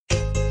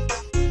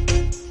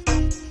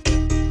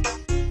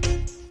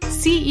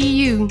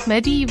CEU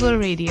Medieval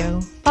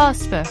Radio,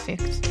 Past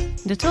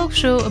Perfect, the talk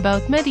show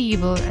about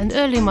medieval and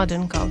early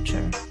modern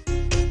culture.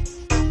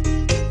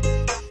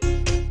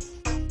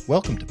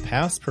 Welcome to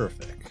Past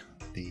Perfect,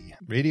 the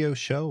radio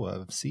show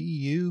of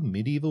CEU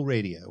Medieval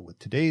Radio with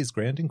today's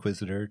Grand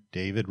Inquisitor,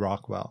 David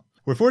Rockwell.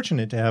 We're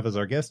fortunate to have as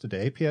our guest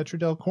today Pietro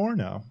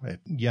Delcorno, a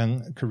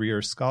young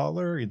career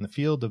scholar in the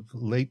field of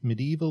late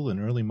medieval and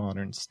early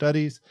modern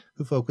studies,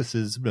 who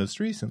focuses most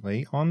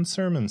recently on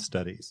sermon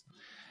studies.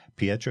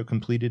 Pietro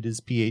completed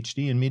his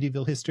PhD in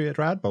medieval history at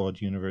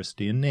Radboud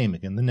University in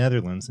Nijmegen, the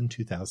Netherlands, in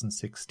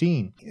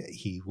 2016.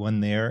 He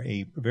won there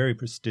a very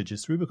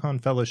prestigious Rubicon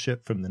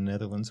Fellowship from the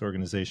Netherlands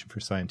Organization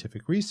for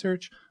Scientific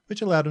Research,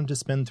 which allowed him to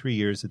spend 3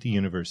 years at the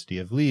University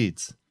of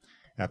Leeds.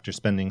 After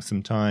spending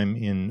some time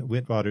in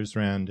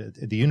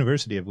Witwatersrand, at the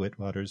University of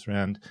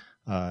Witwatersrand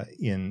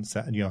in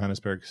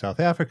Johannesburg, South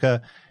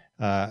Africa,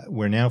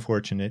 we're now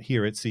fortunate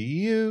here at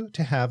CEU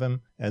to have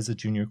him as a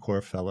junior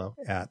core fellow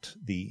at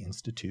the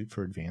Institute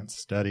for Advanced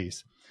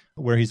Studies,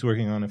 where he's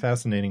working on a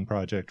fascinating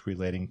project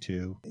relating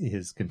to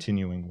his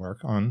continuing work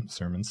on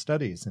sermon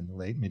studies in the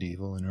late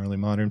medieval and early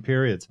modern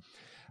periods.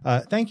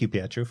 Thank you,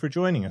 Pietro, for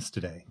joining us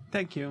today.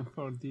 Thank you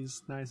for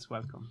this nice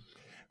welcome.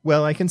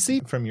 Well, I can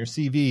see from your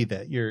CV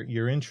that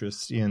your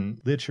interests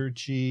in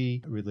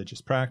liturgy,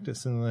 religious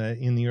practice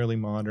in the early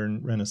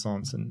modern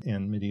Renaissance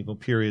and medieval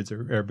periods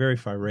are very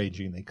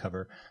far-ranging. They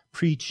cover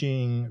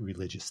preaching,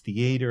 religious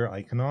theater,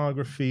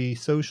 iconography,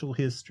 social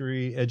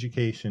history,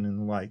 education, and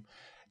the like.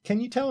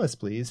 Can you tell us,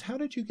 please, how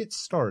did you get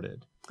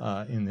started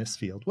in this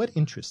field? What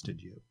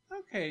interested you?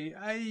 Okay,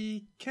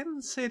 I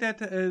can say that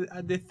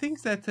the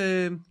things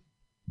that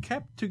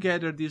kept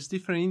together these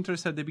different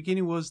interests at the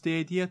beginning was the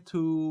idea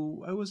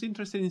I was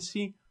interested in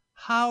seeing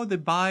how the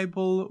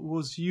Bible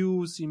was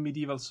used in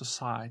medieval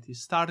society.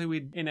 Starting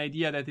with an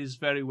idea that is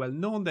very well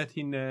known, that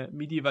in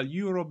medieval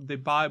Europe the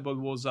Bible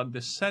was at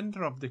the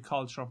center of the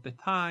culture of the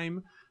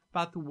time.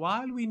 But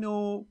while we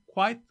know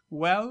quite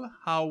well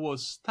how it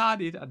was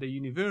studied at the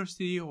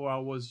university or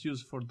how it was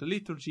used for the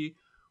liturgy,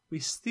 we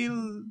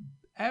still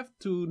have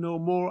to know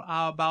more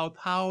about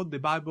how the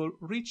Bible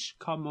reached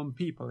common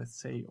people,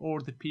 let's say, or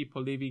the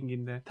people living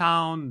in the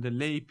town, the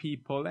lay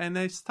people. And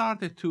I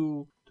started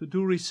to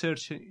do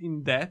research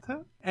in that.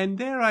 And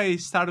there I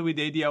started with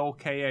the idea,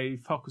 I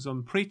focus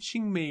on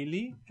preaching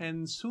mainly.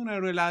 And soon I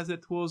realized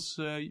it was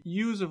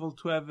useful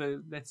to have a,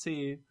 let's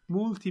say,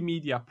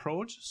 multimedia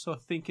approach. So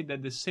thinking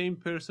that the same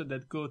person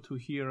that go to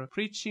hear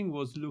preaching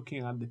was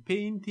looking at the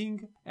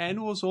painting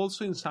and was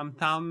also in some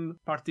town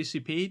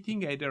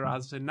participating either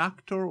as an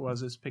actor or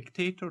as a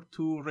spectator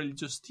to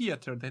religious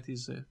theater. That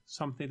is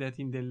something that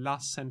in the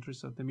last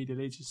centuries of the Middle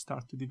Ages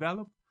start to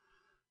develop.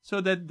 So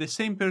that the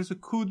same person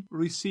could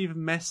receive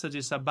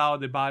messages about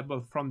the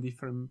Bible from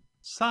different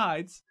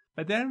sides.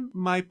 But then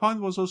my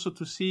point was also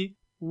to see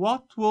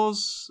what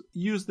was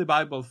used the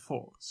Bible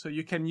for. So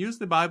you can use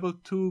the Bible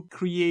to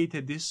create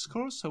a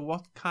discourse. So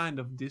what kind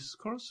of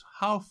discourse?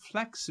 How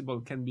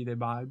flexible can be the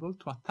Bible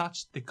to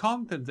attach the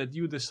content that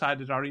you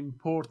decided are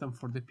important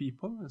for the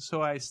people? And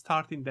so I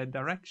start in that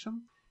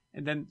direction.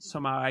 And then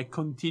somehow I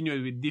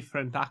continued with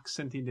different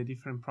accent in the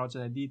different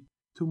projects I did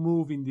to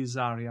move in this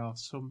area of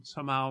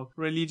somehow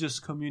religious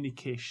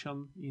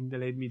communication in the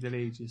late Middle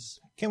Ages.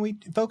 Can we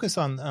focus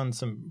on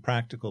some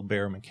practical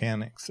bare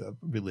mechanics of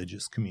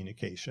religious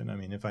communication? I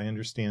mean, if I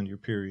understand your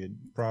period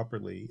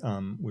properly,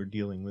 we're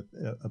dealing with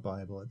a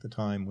Bible at the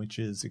time which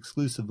is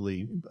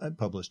exclusively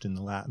published in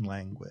the Latin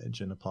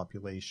language and a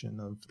population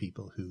of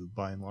people who,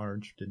 by and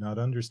large, did not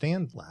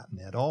understand Latin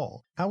at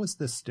all. How is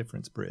this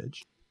difference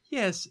bridged?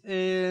 Yes,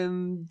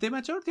 the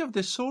majority of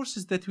the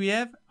sources that we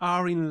have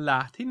are in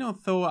Latin,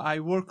 although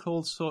I work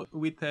also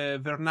with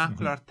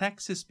vernacular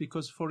texts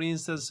because, for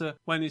instance,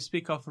 when we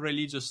speak of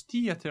religious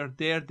theater,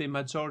 there the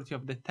majority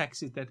of the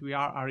texts that we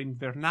are in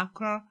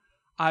vernacular.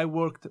 I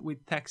worked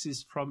with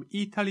texts from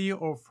Italy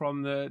or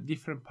from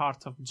different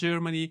parts of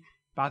Germany,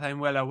 but I'm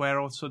well aware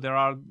also there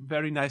are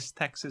very nice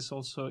texts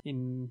also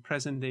in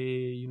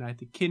present-day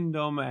United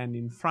Kingdom and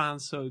in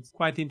France, so it's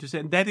quite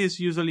interesting. That is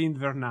usually in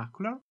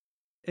vernacular.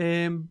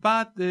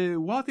 But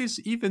what is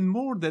even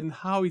more than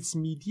how it's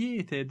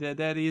mediated,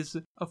 that is,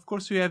 of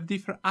course, we have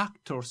different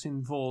actors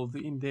involved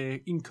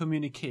in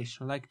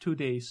communication, like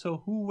today.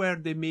 So who were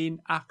the main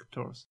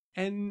actors?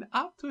 And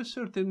up to a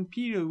certain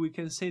period, we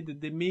can say that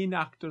the main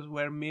actors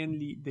were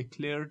mainly the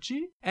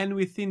clergy. And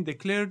within the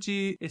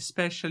clergy,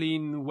 especially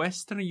in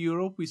Western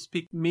Europe, we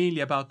speak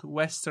mainly about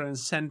Western and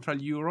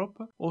Central Europe,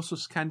 also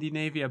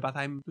Scandinavia, but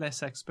I'm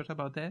less expert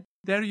about that.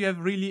 There you have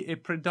really a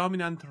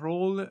predominant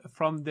role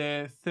from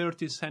the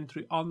 13th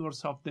century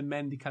onwards of the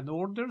mendicant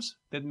orders.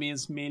 That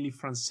means mainly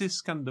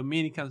Franciscan,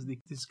 Dominicans,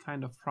 this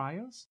kind of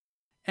friars.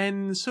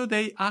 And so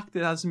they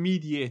acted as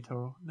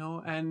mediator,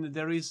 and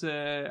there is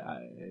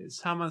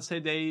someone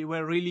said they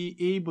were really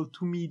able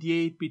to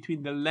mediate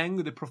between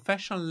the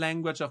professional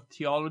language of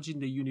theology in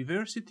the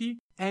university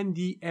and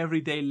the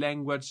everyday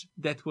language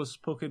that was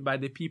spoken by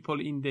the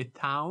people in the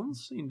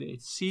towns, in the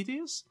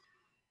cities.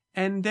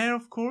 And there,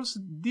 of course,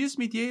 this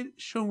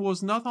mediation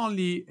was not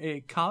only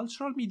a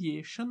cultural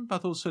mediation,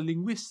 but also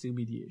linguistic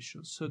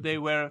mediation. So they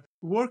were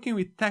working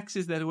with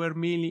texts that were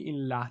mainly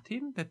in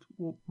Latin, that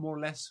more or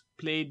less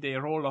played the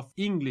role of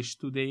English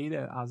today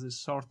as a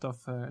sort of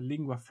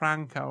lingua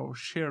franca or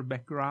shared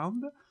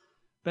background,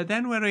 but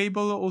then were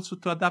able also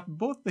to adapt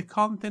both the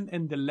content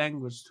and the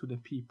language to the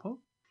people.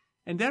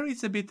 And there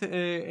is a bit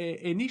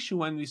an issue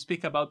when we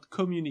speak about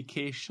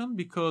communication,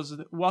 because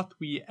what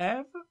we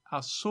have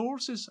as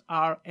sources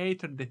are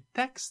either the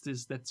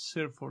texts that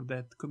serve for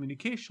that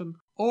communication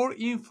or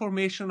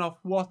information of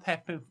what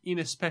happened in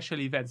a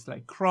special events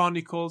like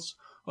chronicles,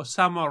 or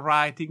someone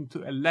writing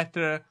to a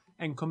letter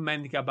and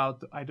commenting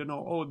about, I don't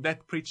know, oh,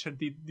 that preacher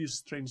did these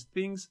strange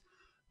things.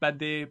 But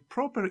the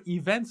proper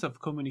events of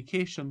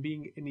communication,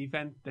 being an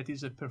event that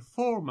is a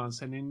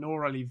performance and an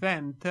oral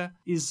event,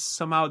 is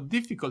somehow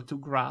difficult to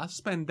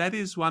grasp. And that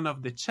is one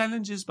of the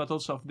challenges, but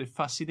also of the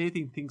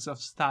fascinating things of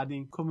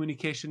studying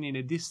communication in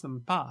a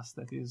distant past.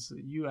 That is,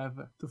 you have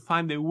to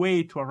find a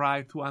way to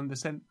arrive to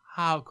understand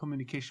how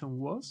communication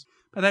was.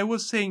 But I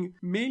was saying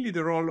mainly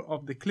the role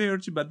of the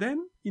clergy, but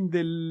then in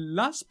the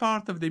last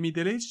part of the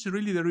Middle Ages,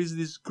 really there is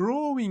this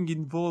growing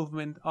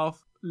involvement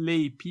of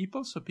lay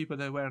people, so people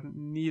that were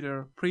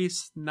neither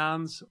priests,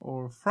 nuns,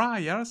 or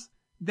friars.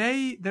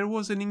 There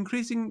was an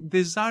increasing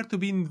desire to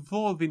be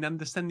involved in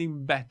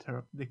understanding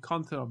better the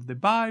content of the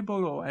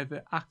Bible, or have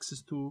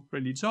access to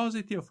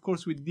religiosity, of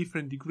course with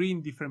different degree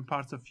in different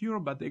parts of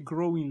Europe, but a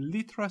growing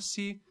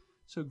literacy,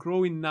 so a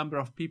growing number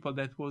of people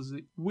that was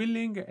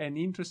willing and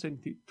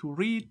interested to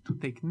read, to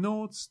take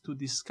notes, to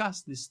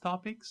discuss these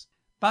topics.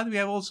 But we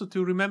have also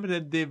to remember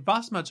that the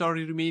vast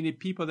majority remained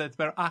people that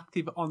were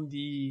active on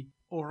the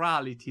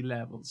orality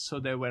level. So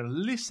they were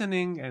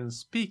listening and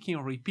speaking,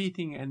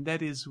 repeating, and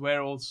that is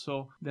where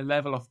also the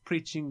level of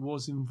preaching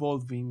was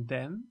involving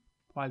then,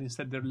 while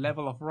instead the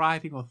level of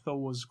writing or thought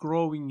was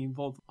growing,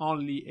 involved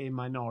only a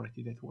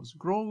minority that was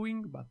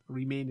growing, but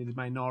remained a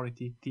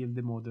minority till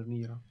the modern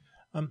era.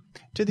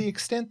 To the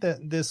extent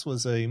that this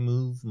was a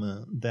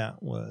movement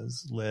that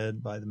was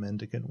led by the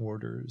mendicant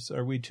orders,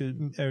 are we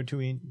to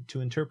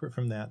interpret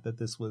from that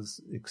this was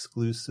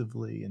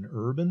exclusively an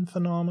urban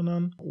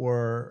phenomenon,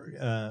 or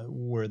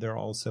were there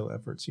also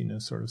efforts,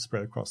 sort of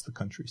spread across the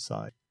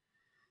countryside?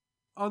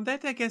 On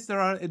that, I guess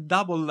there are a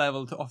double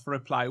level of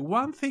reply.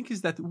 One thing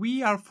is that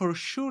we are for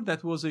sure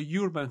that was a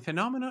urban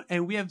phenomenon,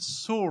 and we have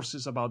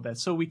sources about that,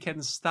 so we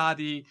can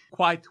study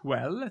quite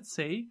well, let's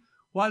say,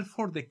 while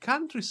for the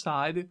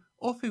countryside,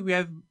 often we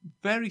have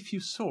very few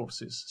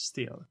sources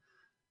still.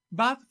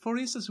 But, for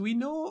instance, we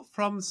know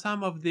from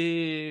some of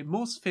the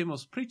most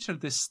famous preachers,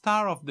 the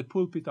star of the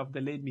pulpit of the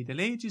late Middle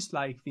Ages,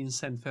 like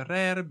Vincent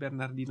Ferrer,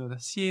 Bernardino da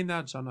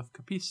Siena, John of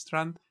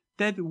Capistran,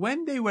 that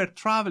when they were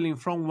traveling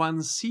from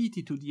one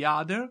city to the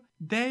other,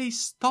 they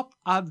stopped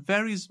at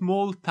very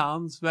small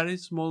towns, very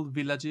small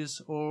villages,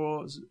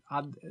 or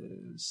at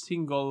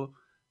single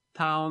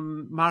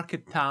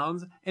market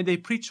towns, and they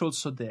preach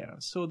also there.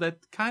 So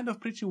that kind of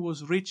preaching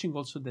was reaching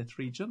also that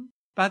region.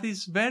 But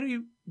it's very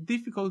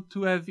difficult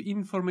to have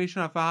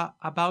information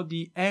about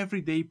the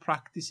everyday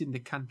practice in the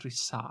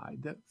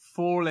countryside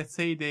for, let's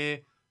say,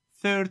 the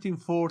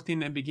 13th,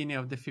 14th, and beginning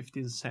of the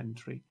 15th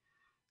century.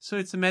 So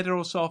it's a matter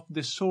also of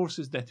the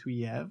sources that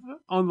we have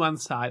on one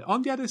side.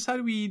 On the other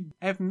side, we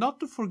have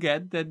not to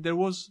forget that there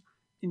was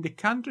in the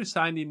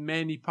countryside in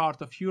many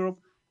parts of Europe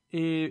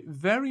a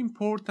very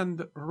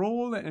important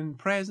role and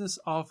presence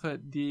of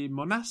the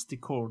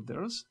monastic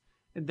orders.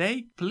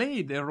 They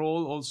played a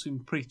role also in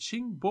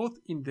preaching, both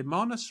in the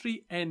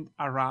monastery and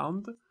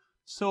around.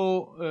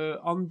 So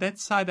on that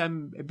side,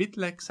 I'm a bit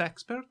less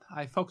expert.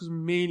 I focus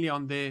mainly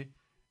on the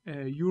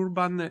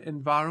urban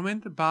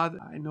environment, but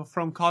I know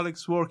from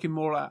colleagues working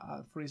more,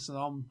 for instance,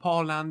 on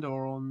Poland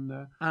or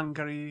on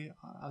Hungary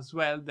as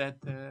well, that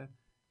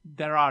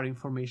there are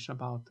information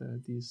about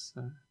this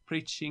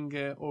preaching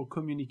or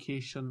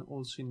communication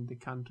also in the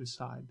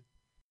countryside.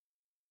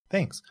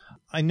 Thanks.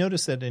 I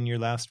noticed that in your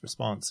last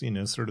response,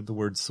 sort of the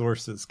word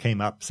sources came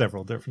up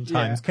several different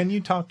times. Yeah. Can you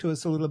talk to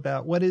us a little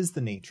about what is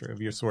the nature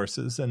of your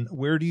sources and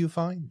where do you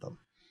find them?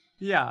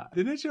 Yeah,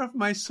 the nature of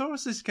my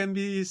sources can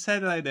be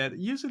said like that.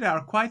 Usually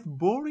are quite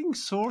boring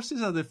sources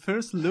at the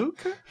first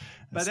look.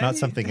 That's not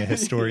something a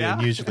historian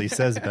usually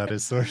says about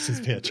his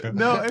sources, Pietro.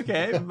 No,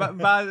 okay,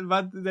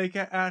 but they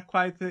are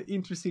quite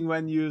interesting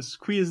when you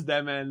squeeze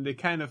them and the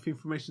kind of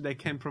information they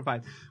can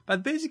provide.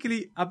 But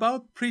basically,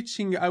 about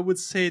preaching, I would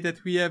say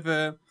that we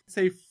have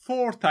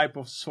four types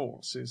of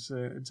sources,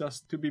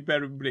 just to be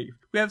very brief.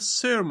 We have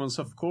sermons,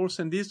 of course,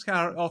 and these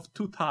are of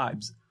two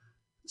types.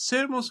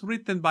 Sermons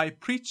written by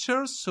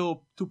preachers,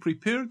 so to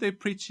prepare their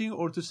preaching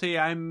or to say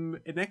I'm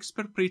an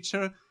expert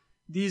preacher,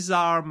 these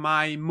are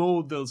my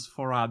models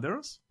for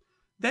others.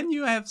 Then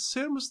you have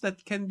sermons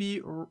that can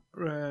be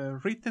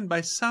written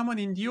by someone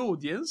in the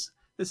audience.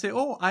 They say,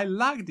 oh, I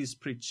like this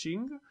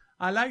preaching,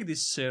 I like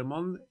this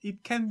sermon,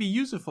 it can be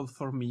useful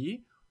for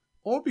me,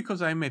 or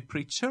because I'm a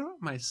preacher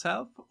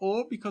myself,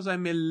 or because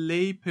I'm a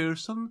lay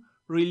person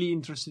really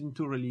interested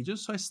into religion.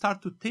 So I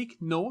start to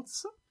take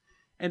notes.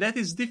 And that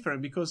is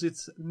different because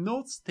it's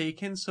notes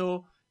taken,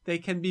 so they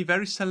can be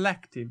very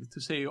selective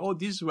to say, oh,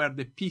 these were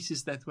the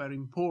pieces that were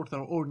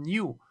important or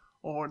new,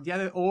 or the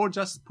other, or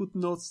just put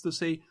notes to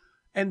say,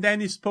 and then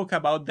he spoke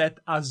about that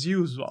as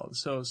usual.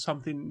 So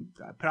something,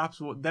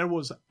 perhaps there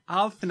was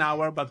half an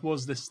hour, but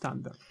was the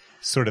standard.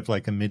 Sort of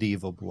like a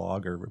medieval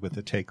blogger with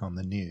a take on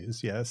the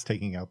news, yes,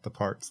 taking out the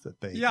parts that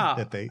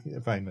they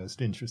find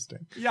most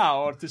interesting. Yeah,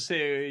 or to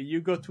say you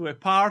go to a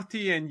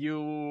party and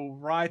you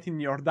write in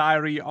your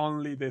diary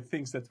only the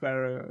things that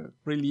were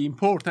really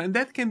important. And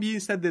that can be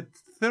instead the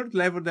third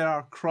level. There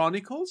are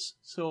chronicles.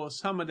 So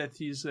someone that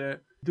is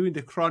doing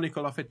the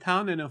chronicle of a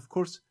town and, of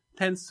course,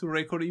 tends to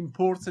record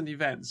important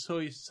events. So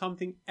if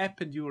something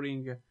happened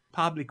during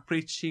public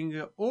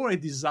preaching or a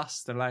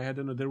disaster, like, I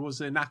don't know, there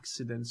was an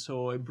accident,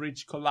 so a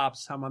bridge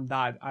collapsed, someone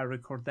died, I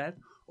record that.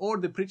 Or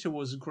the preacher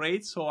was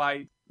great, so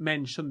I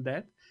mentioned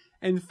that.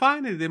 And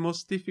finally, the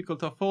most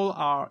difficult of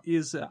all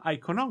is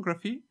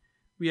iconography.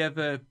 We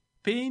have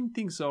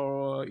paintings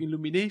or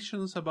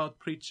illuminations about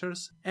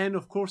preachers. And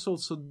of course,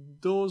 also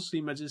those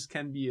images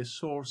can be a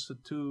source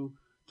to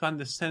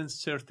understand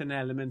certain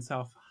elements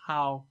of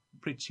how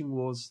preaching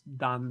was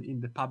done in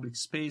the public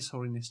space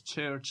or in his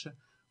church,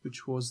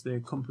 which was the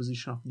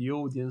composition of the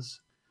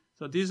audience.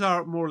 So these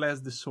are more or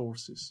less the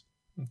sources.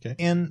 Okay.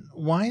 And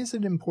why is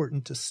it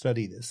important to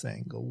study this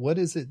angle? What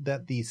is it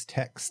that these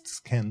texts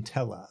can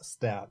tell us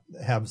that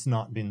has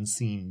not been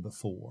seen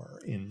before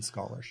in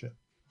scholarship?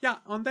 Yeah,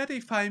 on that,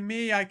 if I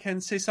may, I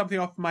can say something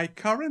of my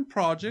current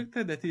project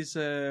that is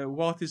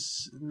what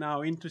is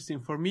now interesting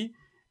for me,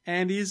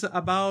 and is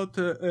about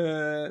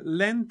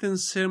Lenten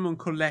sermon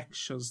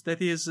collections. That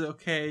is,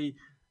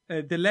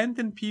 the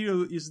Lenten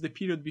period is the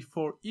period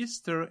before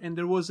Easter, and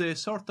there was a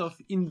sort of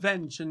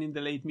invention in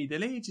the late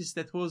Middle Ages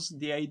that was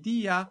the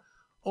idea,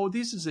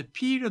 this is a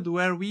period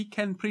where we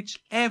can preach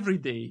every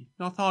day,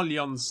 not only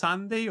on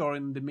Sunday or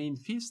in the main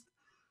feast.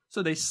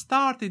 So they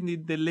started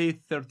in the late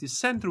 13th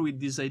century with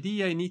this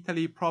idea in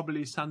Italy,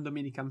 probably some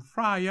Dominican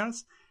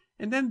friars.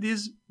 And then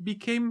this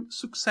became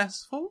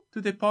successful to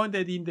the point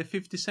that in the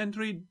 15th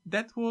century,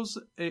 that was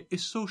a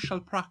social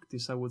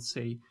practice, I would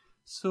say.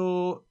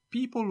 So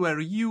people were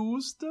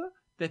used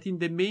that in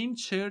the main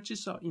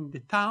churches or in the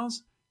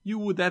towns, you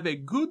would have a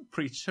good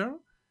preacher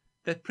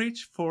that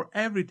preached for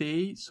every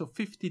day, so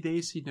 50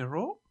 days in a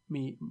row,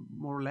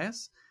 more or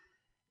less.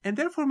 And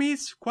therefore, me,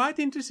 it's quite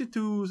interesting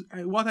to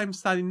what I'm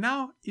studying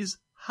now is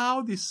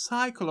how this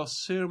cycle of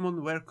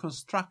sermon were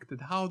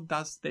constructed. How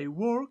does they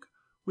work?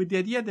 With the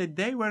idea that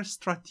they were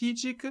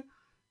strategic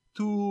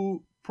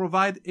to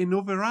provide an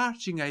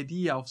overarching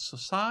idea of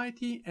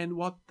society and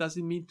what does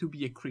it mean to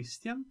be a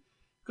Christian.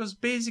 Because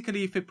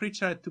basically, if a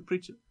preacher had to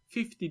preach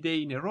 50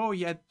 days in a row,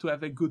 he had to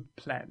have a good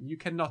plan. You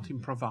cannot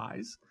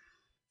improvise.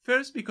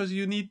 First, because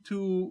you need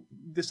to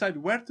decide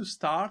where to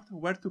start,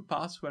 where to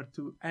pass, where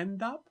to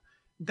end up.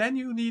 Then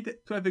you need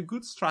to have a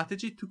good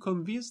strategy to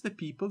convince the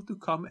people to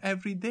come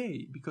every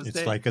day. Because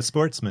it's like a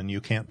sportsman. You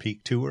can't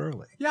peak too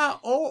early. Yeah,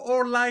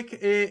 or like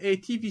a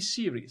TV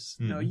series.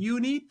 Mm-hmm. You know,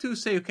 you need to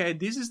say, okay,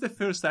 this is the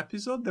first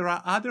episode. There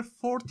are other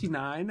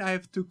 49. I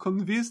have to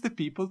convince the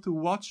people to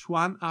watch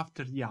one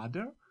after the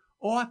other.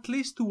 Or at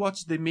least to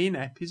watch the main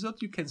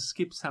episode. You can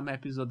skip some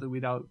episode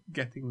without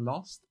getting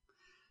lost.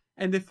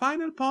 And the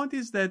final point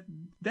is that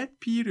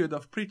period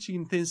of preaching,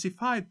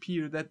 intensified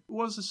period, that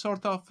was a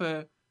sort of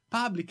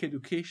public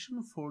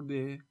education for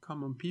the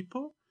common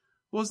people,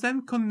 was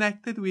then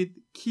connected with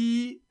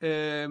key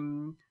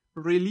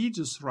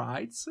religious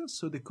rites.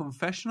 So the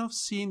confession of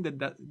sin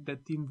that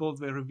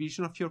involved a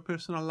revision of your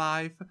personal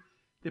life,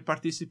 the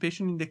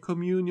participation in the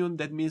communion,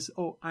 that means,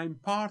 I'm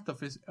part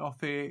of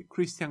a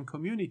Christian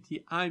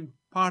community, I'm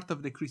part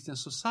of the Christian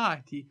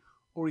society,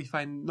 or if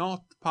I'm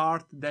not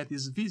part, that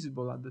is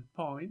visible at that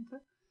point.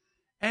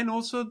 And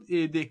also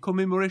the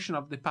commemoration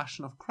of the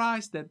Passion of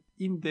Christ, that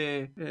in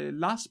the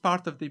last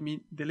part of the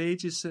Middle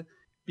Ages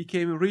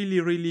became really,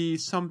 really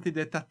something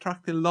that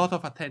attracted a lot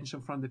of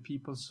attention from the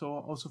people. So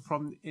also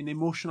from an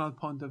emotional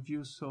point of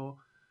view. So,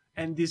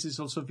 and this is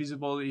also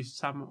visible if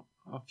some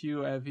of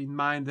you have in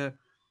mind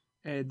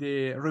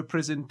the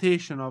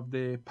representation of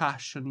the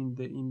Passion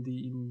in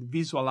the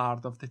visual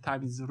art of the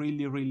time is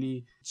really,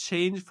 really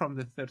changed from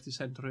the 30th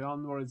century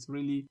onwards,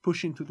 really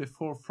pushing to the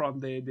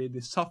forefront the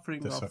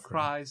suffering of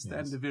Christ, yes,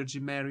 and the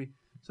Virgin Mary.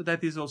 So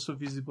that is also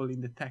visible in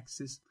the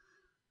texts.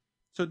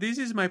 So this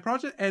is my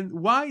project. And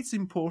why it's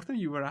important,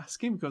 you were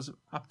asking, because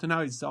up to now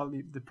it's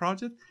only the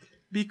project,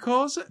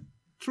 because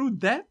through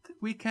that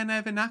we can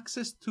have an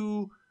access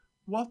to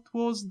what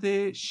was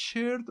the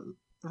shared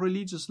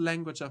religious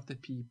language of the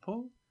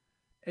people,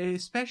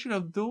 especially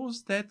of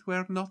those that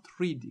were not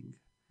reading.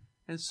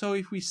 And so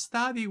if we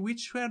study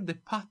which were the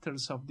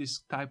patterns of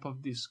this type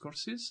of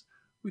discourses,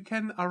 we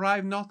can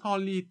arrive not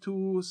only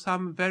to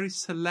some very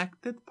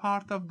selected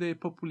part of the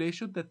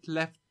population that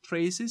left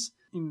traces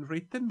in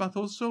written, but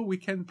also we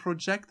can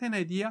project an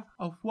idea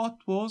of what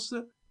was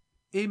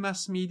a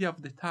mass media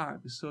of the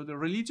time. So the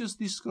religious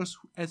discourse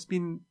has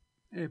been,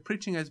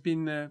 preaching has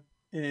been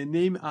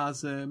name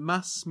as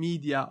mass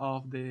media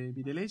of the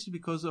Middle Ages,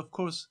 because of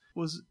course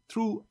was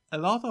through a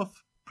lot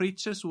of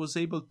preachers was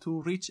able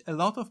to reach a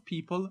lot of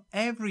people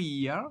every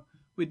year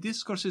with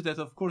discourses that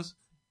of course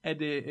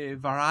had a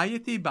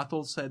variety, but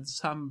also at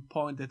some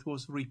point that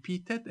was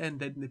repeated, and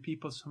then the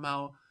people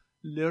somehow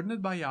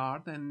learned by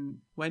heart and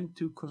went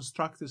to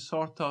construct a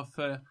sort of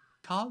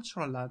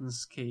cultural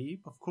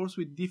landscape, of course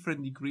with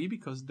different degree,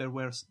 because there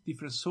were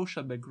different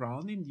social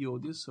background in the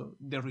audience, so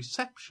the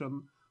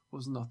reception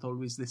was not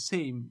always the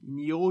same. In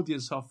the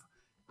audience of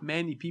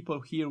many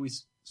people here, we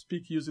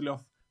speak usually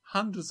of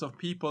hundreds of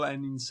people,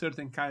 and in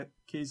certain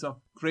case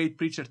of great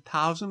preacher,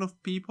 thousands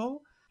of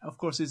people. Of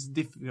course, it's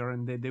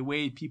different, the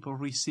way people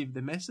receive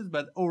the message,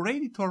 but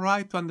already to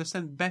arrive to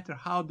understand better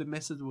how the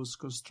message was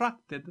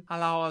constructed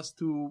allow us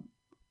to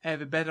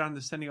have a better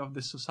understanding of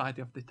the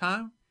society of the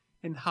time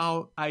and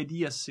how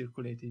ideas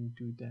circulate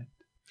into that.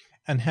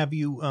 And have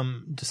you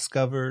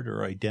discovered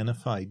or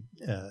identified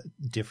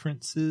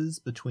differences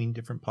between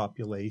different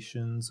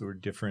populations or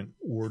different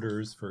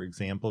orders? For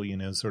example,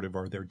 sort of,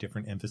 are there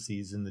different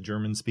emphases in the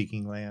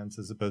German-speaking lands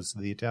as opposed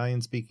to the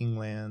Italian-speaking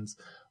lands?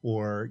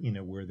 Or,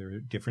 were there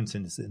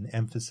differences in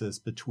emphasis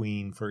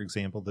between, for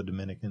example, the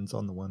Dominicans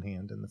on the one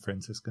hand and the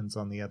Franciscans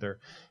on the other?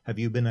 Have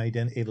you been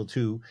able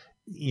to,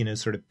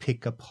 sort of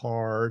pick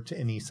apart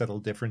any subtle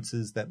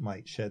differences that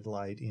might shed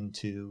light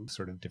into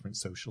sort of different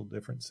social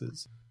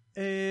differences?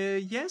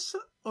 Yes,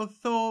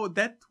 although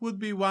that would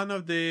be one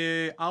of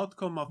the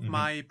outcome of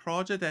my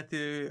project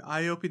that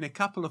I hope in a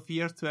couple of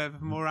years to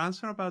have more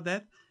answer about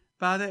that.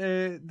 But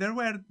there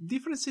were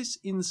differences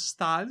in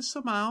style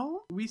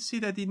somehow. We see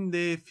that in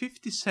the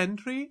 15th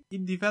century,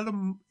 it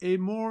developed a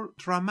more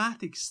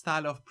dramatic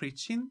style of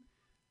preaching.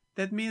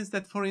 That means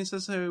that, for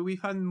instance, we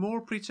find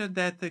more preachers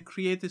that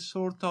create a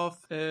sort of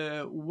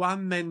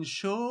one-man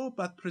show,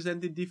 but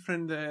presented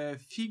different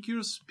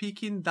figures,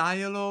 speaking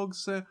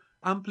dialogues,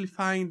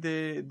 amplifying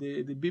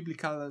the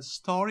biblical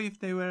story if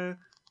they were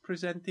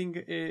presenting.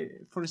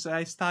 For instance,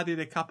 I studied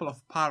a couple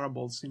of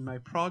parables in my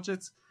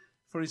projects.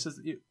 For instance,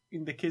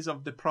 in the case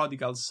of the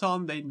prodigal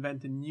son, they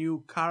invented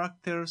new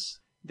characters.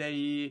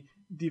 They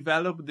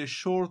developed the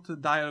short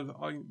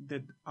dialogue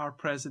that are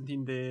present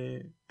in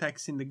the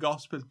text in the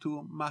gospel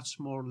to much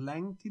more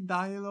lengthy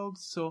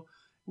dialogues. So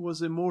it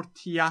was a more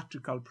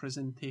theatrical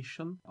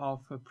presentation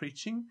of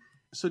preaching.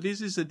 So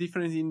this is a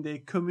difference in the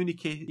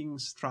communicating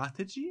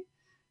strategy.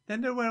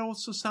 Then there were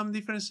also some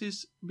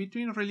differences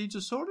between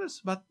religious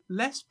orders, but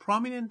less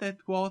prominent than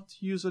what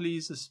usually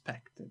is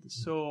expected.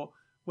 So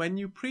when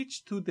you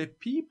preach to the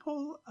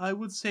people, I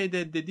would say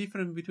that the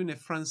difference between a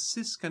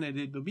Franciscan and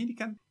a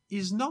Dominican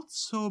is not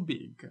so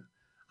big,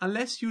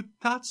 unless you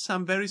touch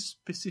some very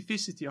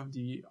specificity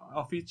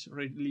of each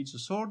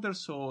religious order.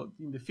 So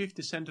in the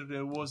 15th century,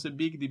 there was a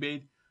big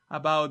debate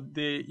about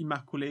the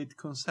Immaculate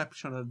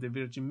Conception of the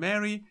Virgin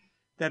Mary,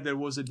 that there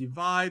was a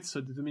divide, so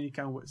the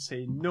Dominican would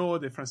say no,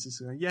 the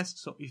Franciscan yes.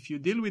 So if you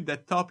deal with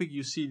that topic,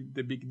 you see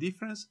the big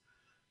difference.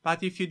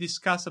 But if you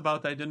discuss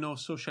about,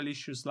 social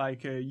issues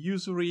like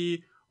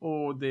usury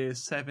or the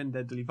 7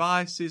 deadly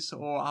vices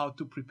or how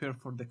to prepare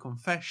for the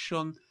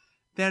confession,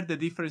 there the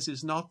difference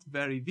is not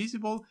very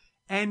visible,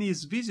 and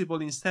is visible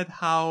instead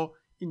how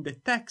in the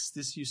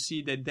texts you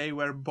see that they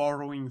were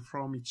borrowing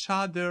from each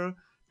other,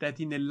 that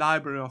in a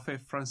library of a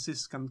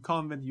Franciscan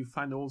convent you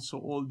find also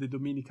all the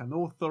Dominican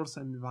authors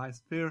and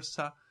vice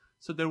versa.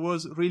 So there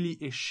was really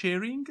a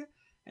sharing,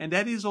 and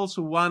that is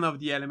also one of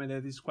the elements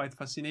that is quite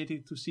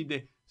fascinating to see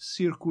the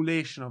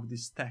circulation of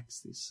these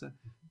texts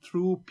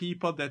through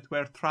people that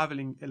were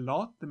traveling a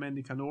lot, the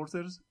mendicant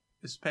orders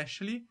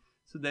especially.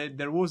 So that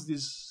there was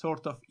this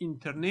sort of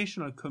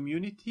international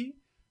community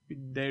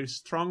with their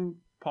strong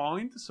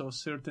point. So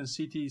certain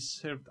cities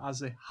served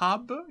as a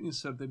hub in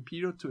certain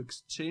period to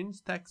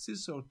exchange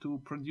texts or to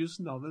produce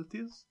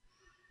novelties.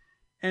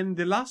 And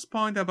the last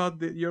point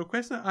about your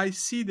question, I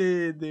see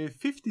the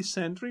 15th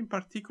century in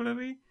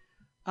particularly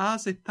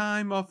as a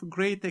time of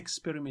great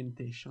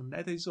experimentation.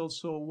 That is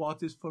also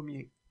what is for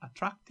me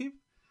attractive.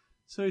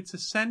 So it's a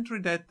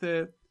century that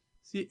the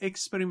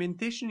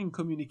experimentation in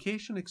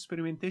communication,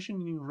 experimentation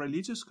in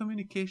religious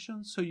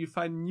communication. So you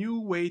find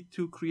new way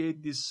to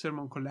create this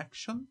sermon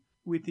collection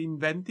with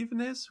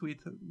inventiveness, with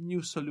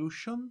new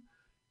solution.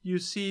 You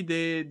see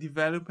the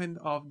development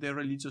of the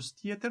religious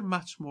theater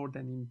much more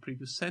than in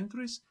previous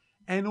centuries,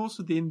 and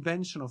also the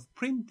invention of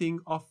printing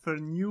offer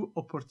new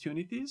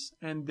opportunities,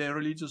 and the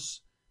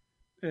religious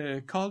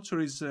culture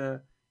is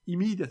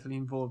immediately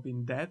involved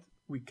in that.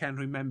 We can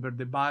remember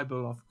the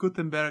Bible of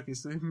Gutenberg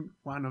is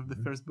one of the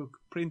first book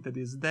printed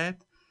is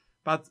that.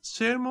 But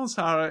sermons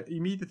are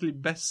immediately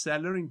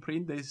bestseller in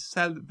print. They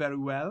sell very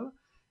well.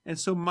 And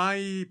so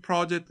my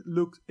project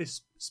looks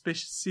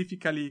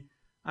specifically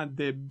at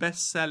the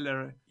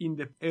bestseller in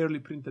the early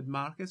printed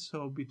market.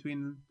 So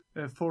between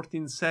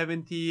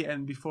 1470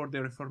 and before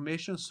the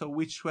Reformation. So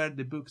which were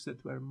the books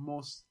that were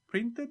most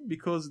printed?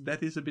 Because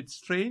that is a bit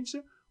strange.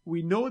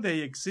 We know they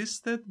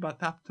existed,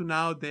 but up to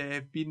now they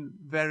have been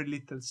very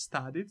little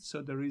studied.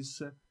 So there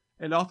is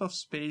a lot of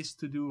space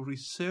to do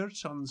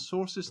research on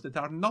sources that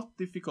are not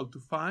difficult to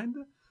find,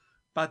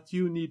 but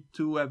you need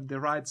to have the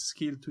right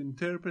skill to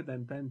interpret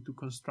and then to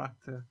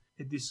construct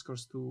a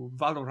discourse to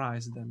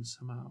valorize them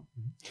somehow.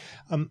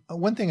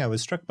 One thing I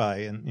was struck by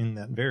in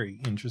that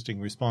very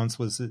interesting response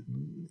was that,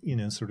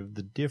 sort of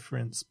the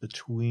difference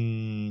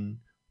between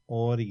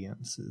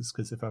audiences,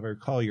 because if I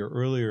recall your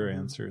earlier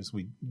answers,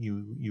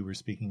 you were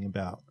speaking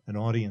about an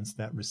audience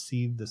that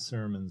received the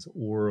sermons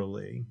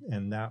orally,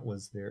 and that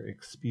was their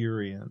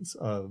experience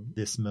of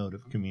this mode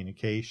of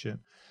communication.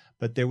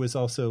 But there was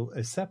also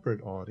a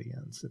separate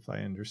audience, if I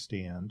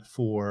understand,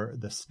 for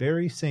this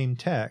very same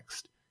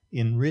text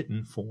in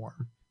written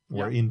form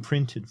or in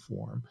printed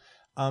form.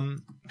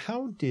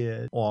 How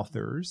did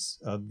authors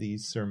of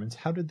these sermons,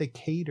 how did they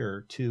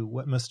cater to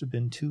what must have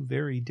been two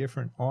very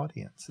different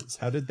audiences?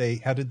 How did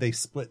they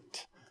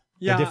split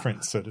the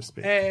difference, so to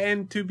speak?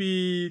 And to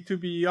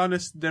be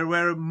honest, there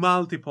were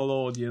multiple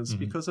audiences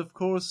because, of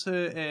course,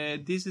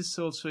 this is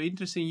also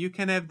interesting. You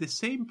can have the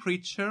same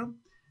preacher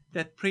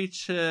that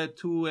preach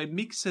to a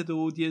mixed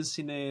audience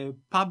in a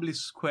public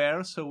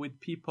square, so with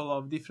people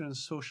of different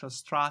social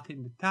strata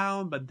in the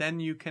town, but then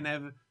you can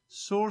have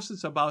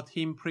sources about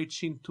him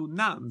preaching to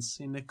nuns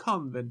in a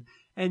convent,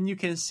 and you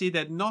can see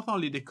that not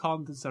only the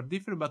contents are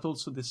different, but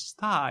also the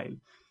style.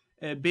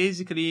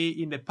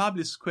 Basically, in the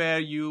public square,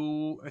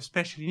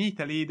 especially in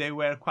Italy, they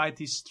were quite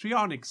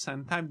histrionic.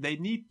 Sometimes they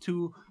need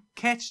to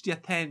catch the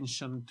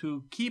attention,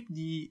 to keep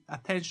the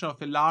attention of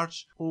a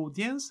large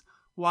audience,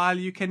 while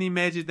you can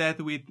imagine that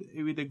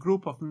with a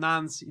group of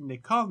nuns in the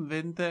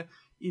convent,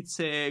 it's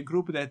a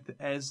group that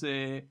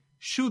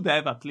should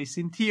have, at least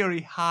in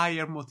theory,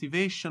 higher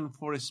motivation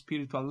for a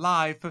spiritual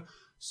life.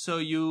 So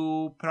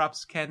you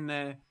perhaps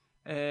can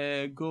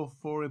go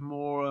for a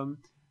more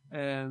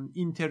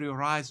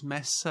interiorized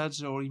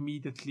message, or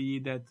immediately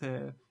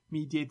that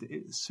mediate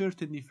a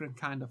certain different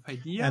kind of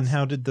ideas. And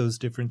how did those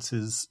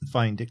differences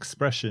find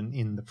expression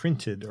in the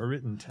printed or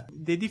written text?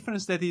 The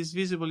difference that is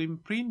visible in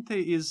print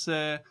is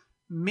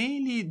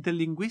mainly the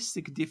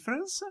linguistic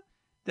difference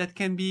that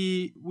can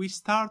be, we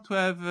start to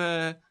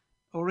have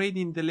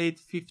already in the late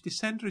 15th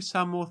century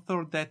some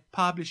author that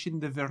publish in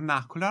the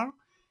vernacular,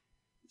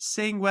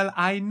 saying, well,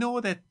 I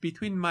know that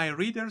between my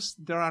readers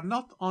there are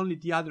not only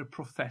the other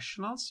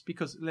professionals,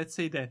 because let's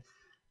say that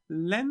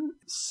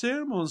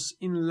sermons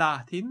in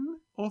Latin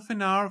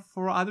often are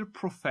for other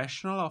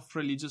professionals of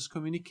religious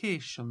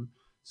communication,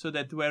 so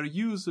that we're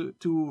used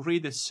to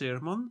read a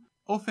sermon,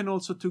 often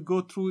also to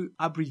go through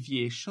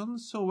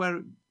abbreviations, so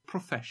we're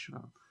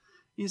professional.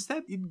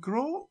 Instead, it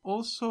grew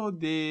also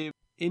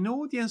an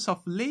audience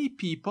of lay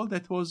people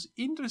that was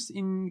interested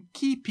in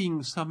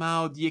keeping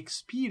somehow the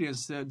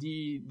experience,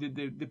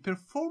 the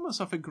performance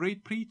of a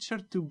great preacher,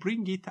 to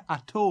bring it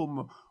at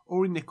home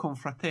or in a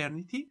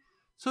confraternity.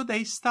 So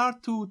they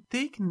start to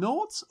take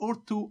notes or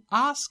to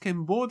ask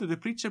and bother the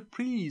preacher,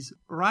 please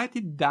write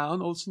it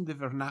down also in the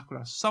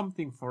vernacular,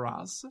 something for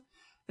us.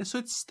 And so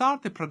it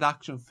started a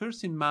production,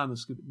 first in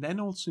manuscript, then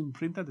also in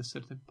print at a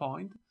certain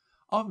point,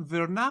 of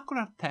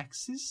vernacular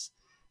texts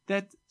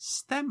that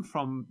stem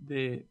from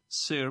the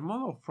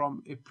sermon or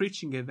from a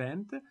preaching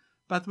event,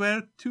 but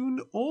were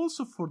tuned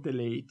also for the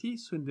laity,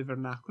 so in the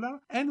vernacular.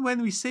 And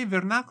when we say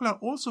vernacular,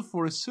 also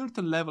for a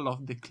certain level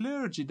of the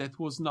clergy that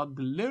was not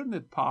the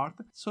learned part,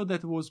 so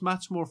that was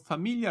much more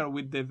familiar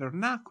with the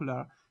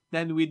vernacular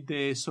than with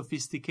the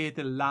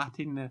sophisticated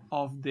Latin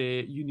of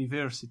the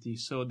university.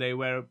 So they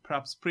were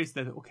perhaps priests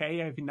that,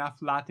 okay, I have enough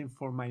Latin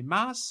for my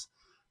mass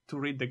to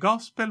read the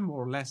gospel,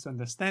 more or less to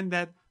understand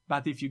that.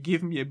 But if you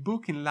give me a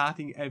book in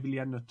Latin heavily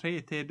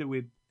annotated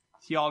with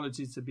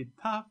theology, it's a bit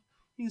tough.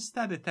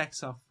 Instead, the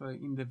text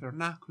in the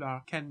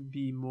vernacular can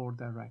be more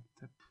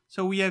direct.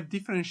 So we have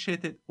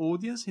differentiated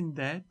audience in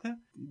that.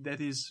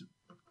 That is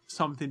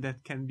something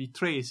that can be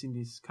traced in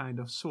these kind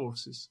of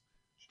sources.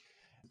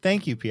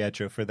 Thank you,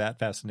 Pietro, for that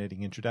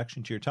fascinating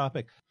introduction to your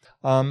topic.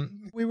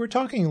 We were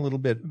talking a little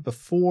bit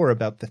before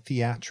about the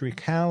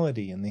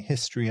theatricality and the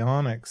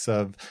histrionics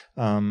of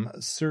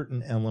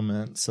certain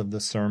elements of the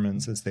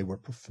sermons as they were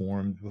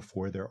performed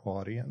before their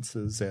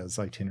audiences, as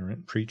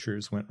itinerant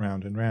preachers went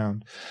round and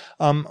round.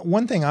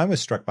 One thing I was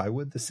struck by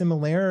with the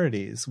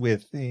similarities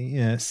with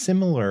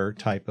similar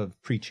type of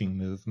preaching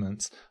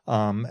movements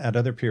at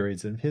other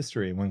periods of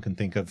history. One can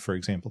think of, for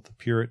example, the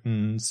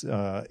Puritans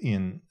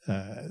in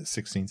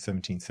 16th,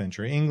 17th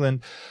century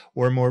England,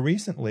 or more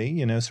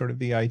recently, sort of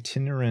the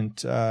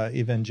itinerant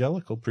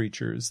evangelical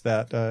preachers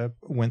that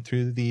went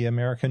through the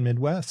American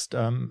Midwest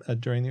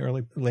during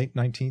the late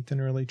 19th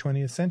and early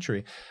 20th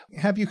century.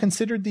 Have you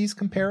considered these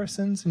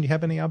comparisons, and do you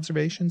have any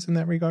observations in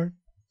that regard?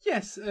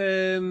 Yes.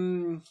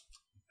 Of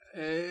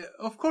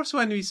course,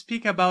 when we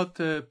speak about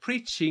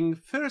preaching,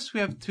 first we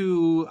have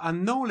to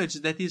acknowledge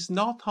that it's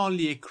not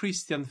only a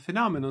Christian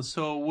phenomenon,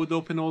 so would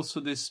open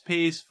also the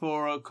space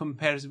for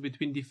comparison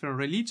between different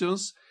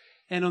religions.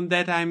 And on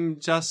that, I'm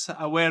just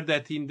aware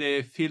that in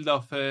the field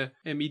of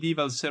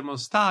medieval sermon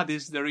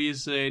studies, there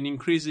is an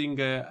increasing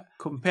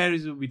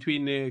comparison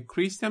between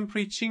Christian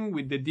preaching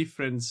with the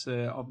difference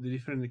of the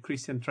different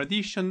Christian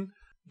tradition,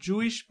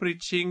 Jewish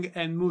preaching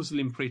and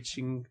Muslim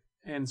preaching.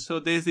 And so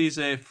this is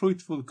a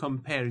fruitful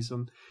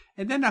comparison.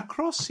 And then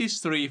across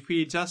history, if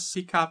we just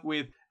pick up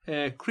with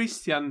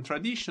Christian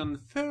tradition,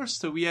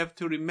 first we have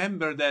to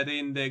remember that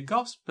in the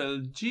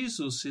Gospel,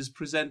 Jesus is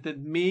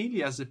presented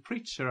mainly as a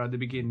preacher at the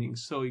beginning.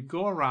 So he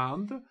go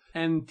around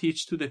and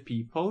teach to the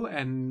people,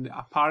 and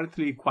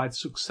apparently quite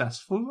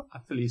successful,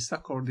 at least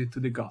according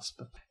to the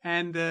Gospel.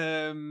 And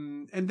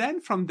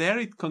then from there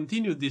it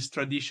continued this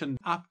tradition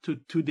up to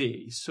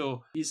today.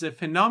 So it's a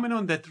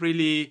phenomenon that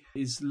really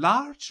is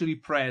largely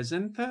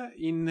present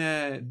in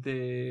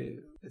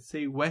let's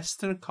say,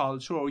 Western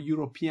culture or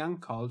European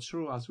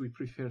culture, as we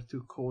prefer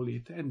to call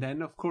it. And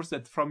then, of course,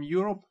 that from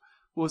Europe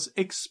was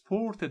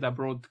exported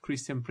abroad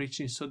Christian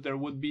preaching. So there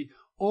would be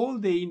all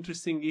the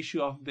interesting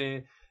issue of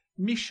the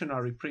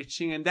missionary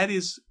preaching. And that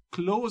is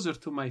closer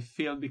to my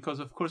field because,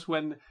 of course,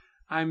 when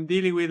I'm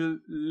dealing with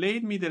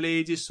late Middle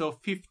Ages, so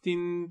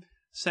 15th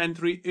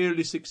century,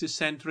 early 16th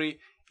century,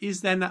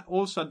 is then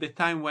also at the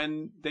time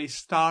when they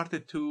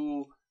started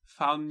to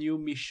found new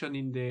mission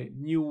in the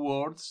New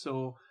World.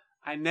 So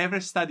I never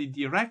studied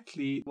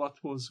directly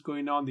what was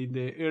going on in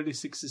the early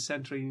 16th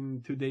century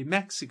in today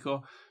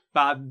Mexico,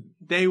 but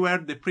they were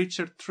the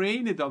preacher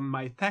trained on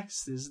my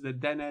texts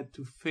that then had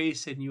to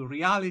face a new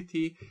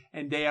reality,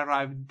 and they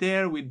arrived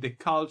there with the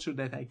culture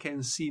that I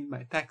can see in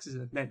my texts,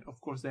 and then,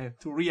 of course, they have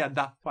to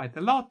readapt quite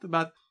a lot.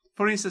 But,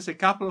 for instance, a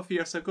couple of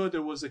years ago,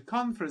 there was a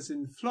conference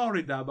in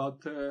Florida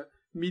about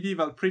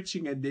medieval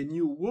preaching and the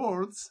new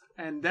words,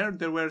 and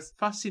there were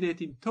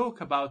fascinating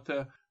talk about,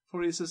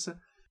 for instance,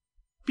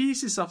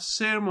 pieces of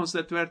sermons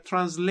that were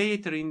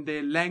translated in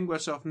the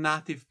language of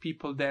native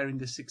people there in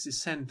the 16th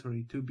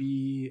century to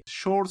be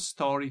short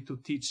story to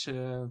teach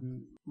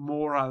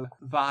moral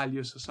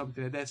values or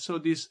something like that. So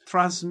this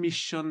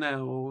transmission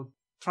or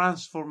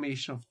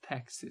transformation of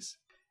texts.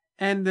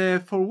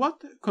 And for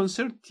what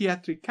concerns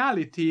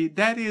theatricality,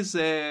 that is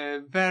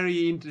a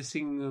very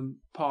interesting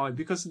point,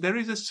 because there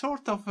is a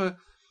sort of a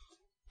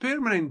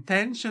permanent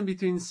tension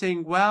between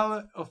saying,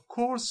 well, of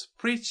course,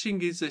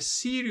 preaching is a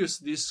serious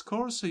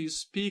discourse. So you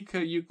speak,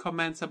 you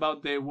comment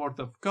about the word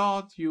of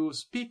God, you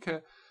speak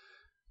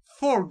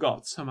for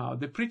God somehow.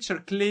 The preacher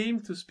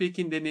claims to speak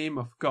in the name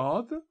of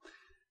God,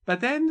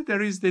 but then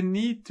there is the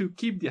need to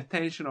keep the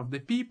attention of the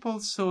people.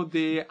 So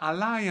the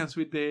alliance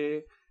with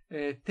the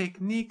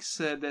techniques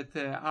that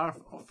are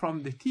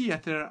from the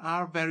theater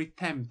are very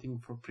tempting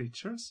for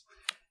preachers.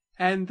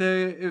 And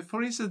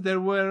for instance,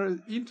 there were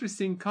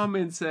interesting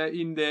comments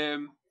in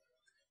the,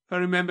 if I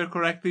remember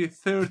correctly,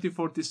 30th,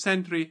 40th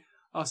century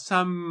of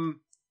some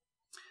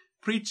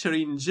preacher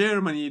in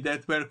Germany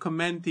that were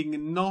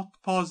commenting not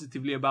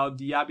positively about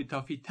the habit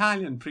of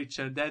Italian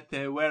preacher, that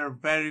they were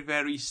very,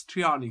 very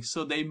histrionic.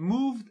 So they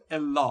moved a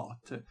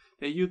lot.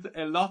 They used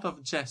a lot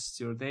of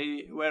gesture.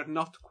 They were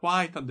not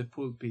quiet on the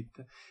pulpit.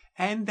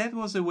 And that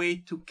was a way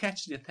to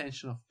catch the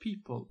attention of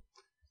people.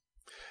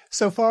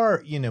 So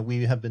far,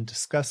 we have been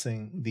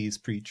discussing these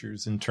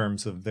preachers in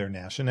terms of their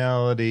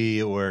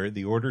nationality or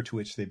the order to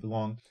which they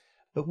belong.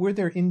 But were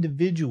there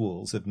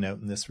individuals of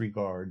note in this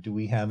regard? Do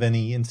we have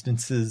any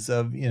instances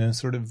of,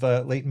 sort of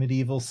late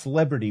medieval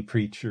celebrity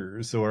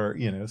preachers or,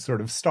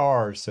 sort of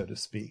stars, so to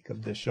speak,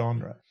 of this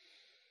genre?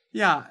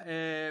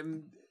 Yeah.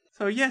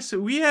 So yes,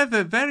 we have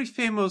a very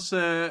famous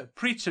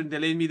preacher in the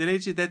late Middle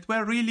Ages that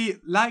were really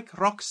like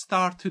rock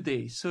star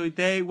today. So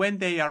when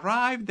they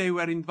arrived, they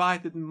were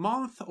invited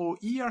months or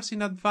years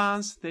in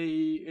advance.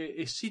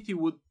 A city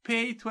would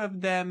pay to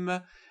have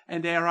them,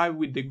 and they arrived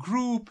with the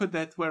group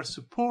that were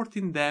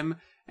supporting them.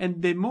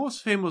 And the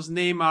most famous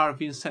names are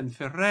Vincent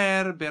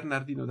Ferrer,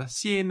 Bernardino da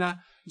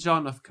Siena,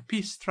 John of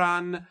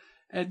Capistran,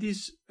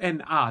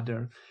 and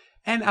other.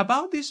 And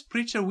about this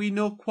preacher, we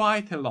know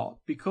quite a lot,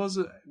 because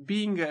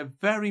being a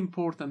very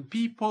important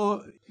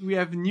people, we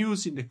have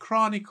news in the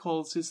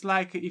chronicles. It's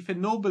like if a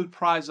Nobel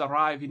Prize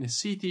arrives in a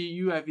city,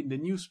 you have in the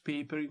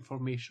newspaper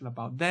information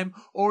about them.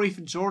 Or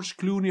if George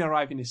Clooney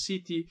arrives in a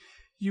city,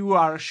 you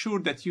are sure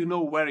that you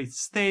know where he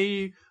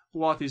stays,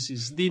 what is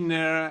his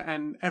dinner,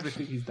 and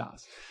everything he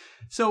does.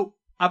 So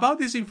about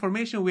this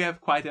information, we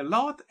have quite a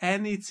lot.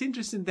 And it's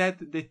interesting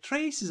that the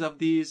traces of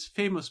these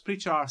famous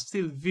preachers are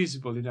still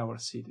visible in our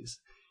cities.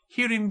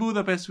 Here in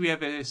Budapest, we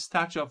have a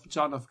statue of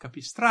John of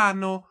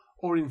Capistrano,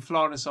 or in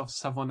Florence of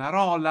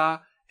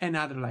Savonarola, and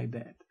other like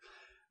that.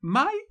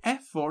 My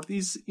effort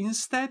is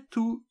instead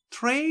to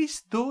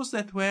trace those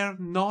that were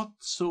not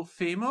so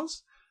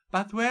famous,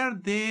 but were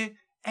the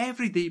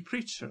everyday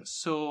preachers.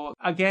 So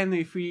again,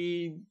 if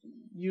we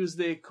use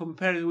the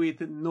comparison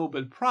with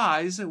Nobel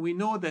Prize, we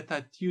know that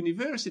at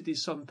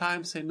universities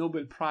sometimes a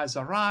Nobel Prize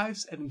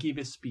arrives and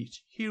gives a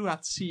speech. Here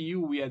at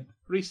CU, we had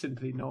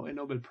recently a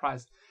Nobel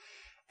Prize.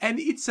 And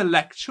it's a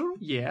lecture,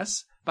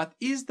 yes, but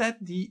is that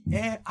the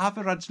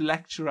average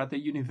lecture at a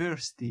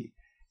university?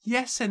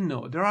 Yes and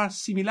no. There are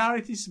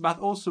similarities, but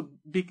also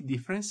big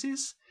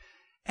differences.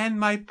 And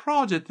my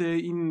project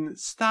in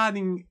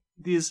studying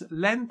this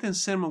Lenten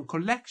sermon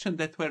collection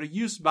that were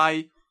used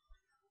by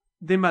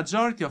the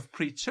majority of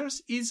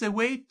preachers is a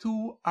way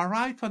to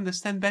arrive to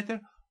understand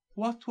better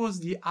what was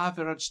the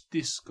average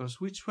discourse,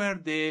 which were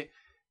the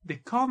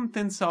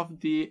contents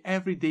of the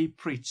everyday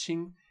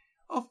preaching.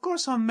 Of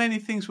course, on many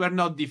things were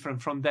not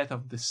different from that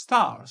of the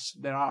stars.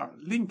 There are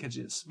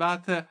linkages,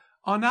 but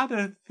on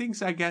other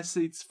things, I guess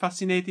it's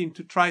fascinating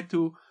to try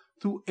to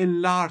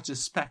enlarge the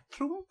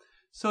spectrum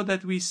so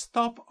that we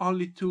stop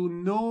only to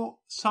know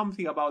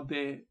something about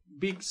the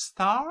big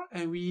star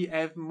and we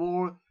have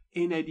more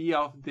an idea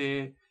of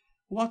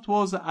what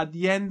was at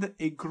the end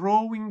a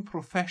growing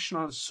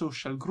professional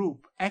social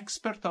group,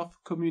 expert of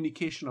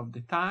communication of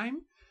the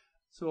time.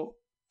 So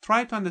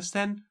try to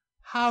understand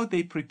how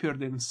they prepared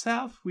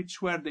themselves,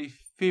 which were their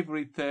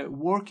favorite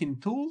working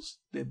tools,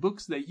 the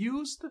books they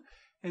used,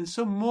 and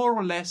so more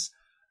or less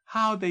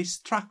how they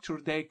structure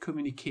their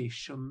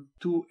communication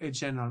to a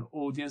general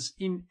audience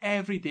in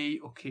everyday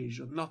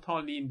occasion, not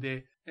only in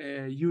the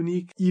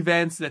unique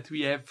events that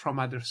we have from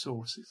other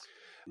sources.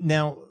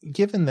 Now,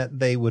 given that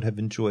they would have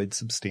enjoyed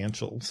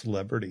substantial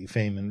celebrity,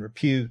 fame, and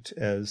repute,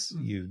 as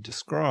you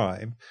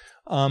describe,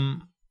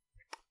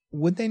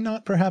 would they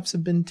not perhaps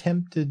have been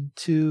tempted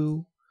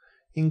to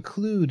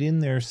include in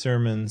their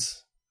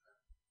sermons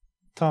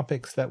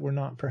topics that were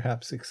not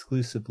perhaps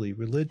exclusively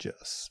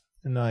religious?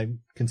 And I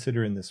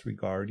consider in this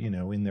regard,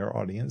 in their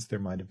audience, there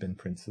might have been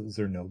princes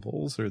or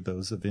nobles or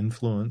those of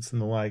influence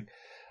and the like.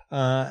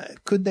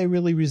 Could they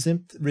really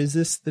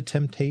resist the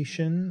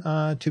temptation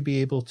to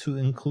be able to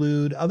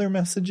include other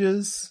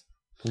messages,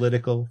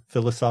 political,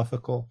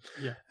 philosophical,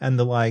 and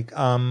the like,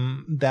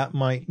 that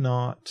might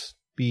not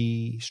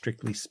be,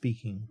 strictly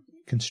speaking,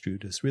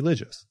 construed as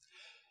religious?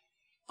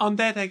 On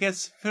that, I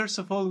guess, first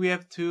of all, we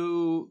have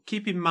to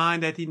keep in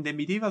mind that in the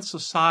medieval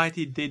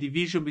society, the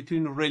division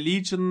between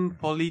religion,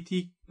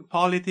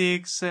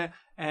 politics,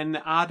 and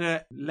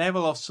other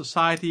level of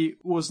society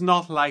was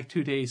not like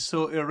today.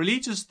 So a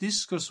religious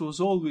discourse was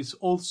always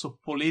also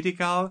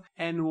political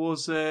and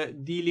was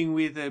dealing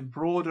with a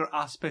broader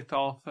aspect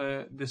of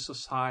the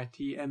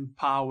society and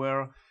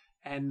power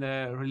and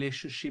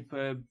relationship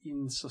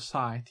in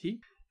society.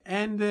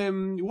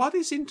 And what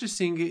is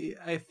interesting,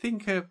 I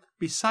think,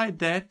 beside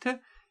that,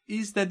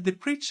 is that the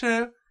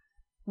preacher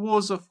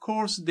was, of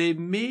course, the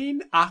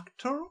main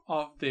actor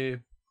of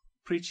the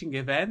preaching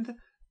event,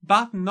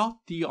 but not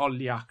the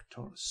only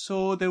actor.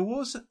 So there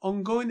was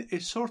ongoing a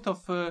sort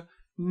of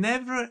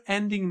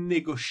never-ending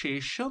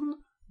negotiation,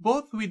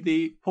 both with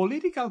the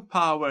political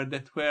power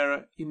that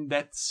were in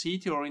that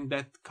city or in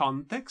that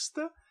context.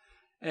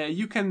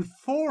 You can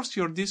force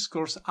your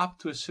discourse up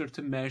to a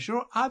certain measure,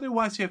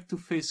 otherwise you have to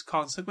face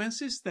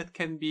consequences that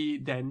can be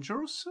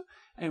dangerous,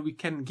 and we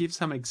can give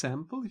some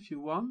example if you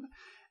want.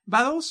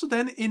 But also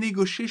then a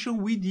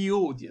negotiation with the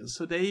audience,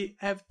 so they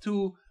have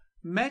to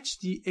match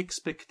the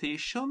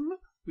expectation,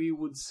 we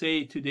would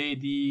say today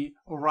the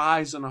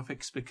horizon of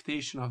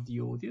expectation of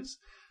the audience,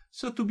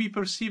 so to be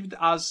perceived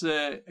as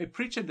a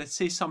preacher that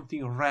says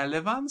something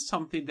relevant,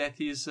 something that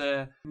is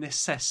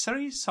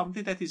necessary,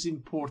 something that is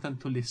important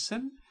to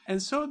listen.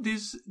 And so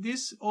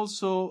this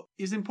also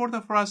is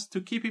important for us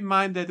to keep in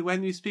mind that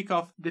when we speak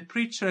of the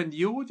preacher and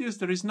the audience,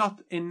 there is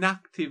not an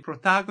active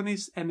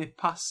protagonist and a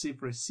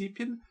passive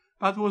recipient,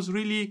 but was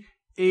really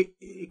a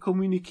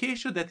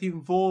communication that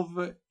involved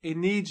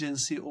an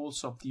agency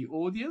also of the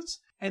audience.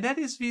 And that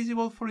is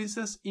visible, for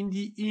instance, in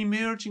the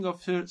emerging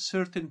of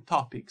certain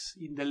topics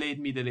in the late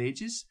Middle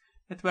Ages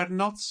that were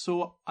not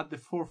so at the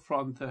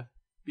forefront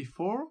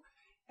before.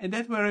 And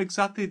that were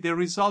exactly the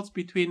results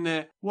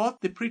between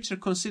what the preacher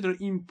considered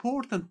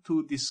important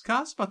to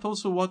discuss, but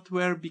also what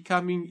were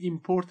becoming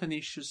important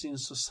issues in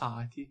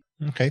society.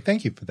 Okay,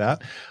 thank you for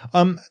that.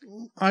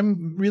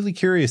 I'm really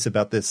curious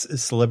about this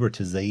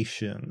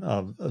celebritization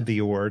of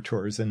the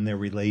orators and their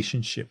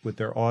relationship with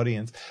their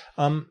audience.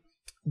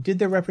 Did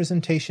their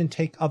representation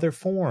take other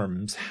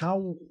forms?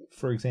 How,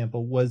 for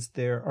example, was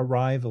their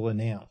arrival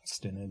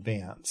announced in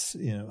advance?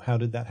 How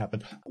did that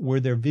happen?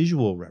 Were there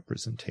visual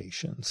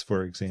representations,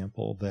 for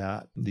example,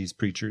 that these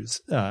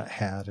preachers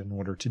had in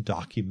order to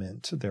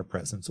document their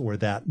presence, or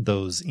that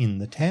those in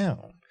the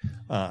town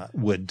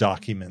would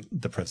document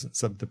the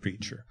presence of the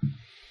preacher?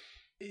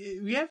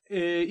 We have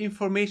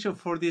information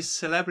for these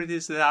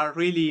celebrities that are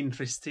really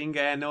interesting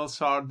and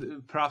also are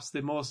perhaps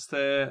the most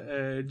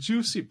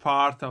juicy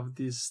part of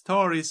these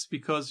stories,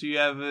 because you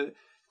have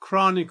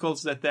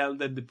chronicles that tell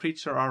that the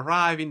preacher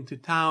arrived into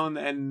town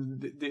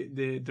and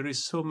there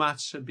is so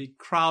much a big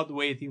crowd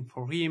waiting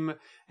for him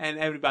and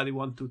everybody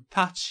want to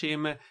touch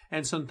him,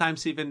 and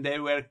sometimes even they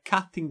were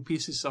cutting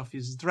pieces of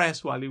his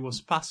dress while he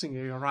was passing.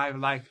 He arrived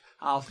like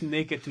half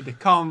naked to the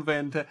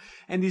convent,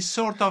 and this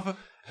sort of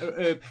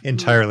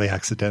entirely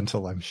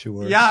accidental, I'm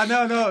sure. Yeah,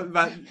 no,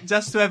 but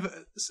just to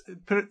have,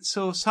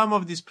 so some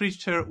of this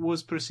preacher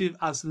was perceived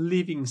as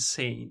living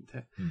saint.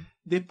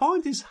 The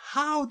point is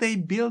how they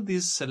build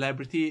this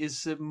celebrity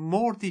is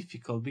more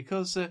difficult,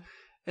 because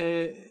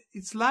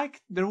it's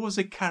like there was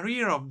a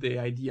career of the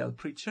ideal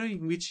preacher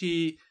in which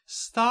he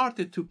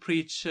started to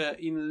preach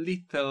in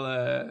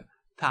little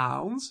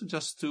towns,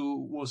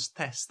 was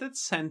tested,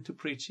 sent to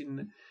preach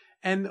in.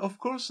 And of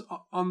course,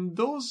 on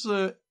those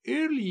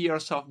early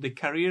years of the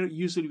career,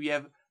 usually we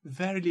have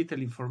very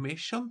little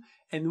information.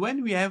 And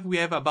when we have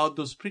about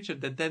those preachers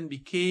that then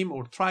became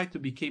or tried to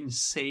become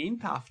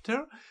saint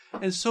after.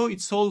 And so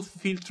it's all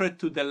filtered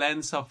to the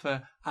lens of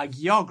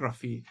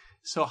hagiography.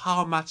 So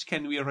how much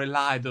can we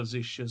rely on those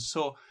issues?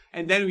 So,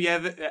 and then we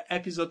have an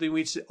episode in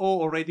which,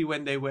 already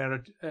when they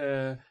were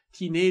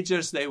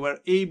teenagers, they were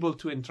able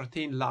to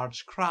entertain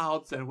large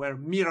crowds. There were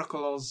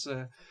miracles,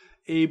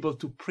 able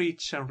to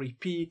preach and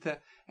repeat,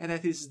 and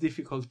that is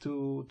difficult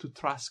to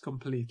trust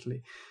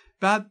completely.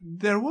 But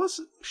there was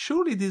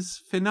surely this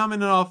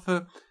phenomenon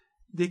of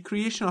the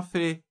creation of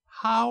a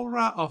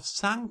aura of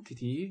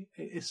sanctity,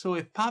 so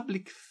a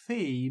public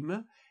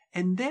fame.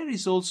 And there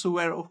is also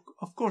where,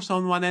 of course,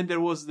 on one end there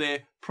was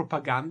the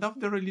propaganda of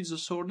the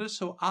religious order,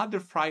 so other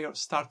friars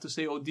start to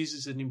say, oh, this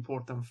is an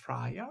important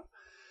friar,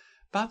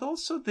 but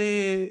also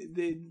the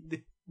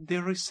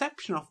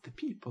reception of the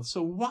people.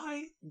 So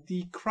why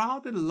the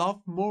crowd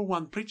love more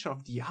one preacher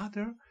of the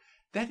other,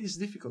 that is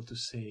difficult to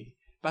say.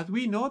 But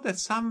we know that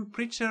some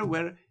preachers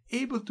were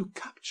able to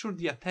capture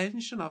the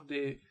attention of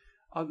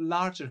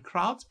larger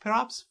crowds,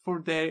 perhaps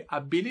for their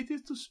ability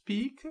to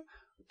speak,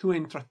 to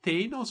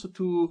entertain, also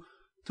to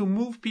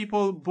move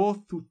people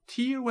both to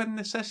tear when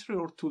necessary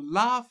or to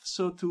laugh,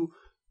 so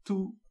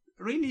to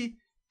really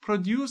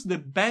produce the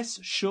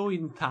best show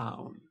in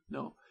town.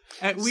 No,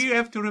 we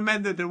have to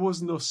remember there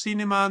was no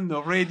cinema,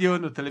 no radio,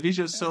 no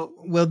television. So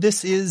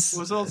this is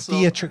also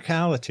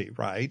theatricality,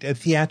 right? A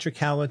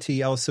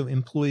theatricality also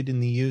employed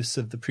in the use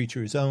of the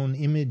preacher's own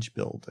image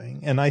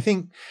building. And I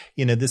think,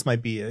 this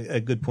might be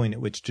a good point at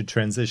which to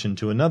transition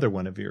to another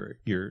one of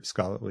your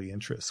scholarly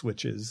interests,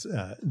 which is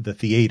the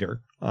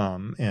theater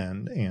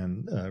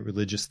and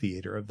religious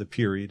theater of the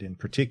period in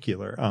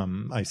particular.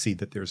 I see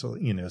that there's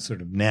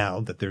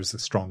there's a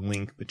strong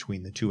link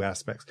between the two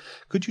aspects.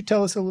 Could you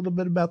tell us a little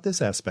bit about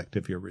this aspect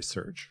of your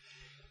research?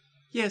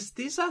 Yes,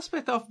 this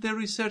aspect of the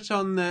research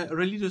on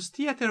religious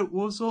theater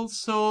was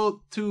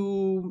also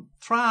to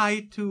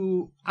try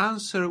to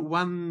answer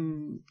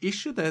one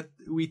issue that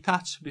we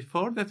touched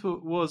before, that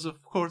was,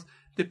 of course,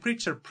 the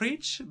preacher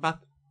preached, but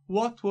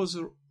what was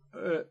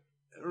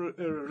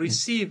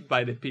received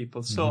by the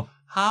people. So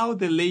how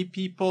the lay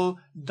people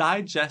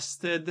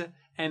digested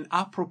and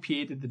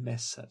appropriated the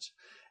message.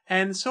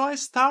 And so I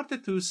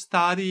started to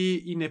study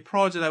in a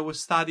project. I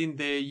was studying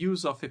the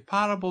use of a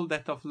parable,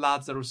 that of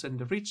Lazarus and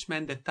the rich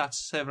man, that touched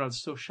several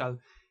social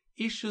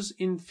issues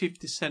in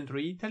 15th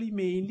century Italy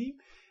mainly.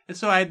 And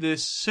so I had the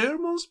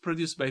sermons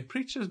produced by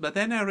preachers, but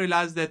then I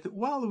realized that,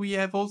 we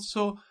have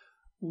also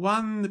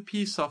one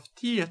piece of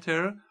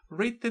theater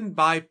written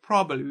by,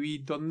 probably, we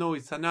don't know,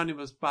 it's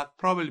anonymous, but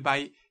probably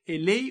by a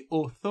lay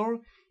author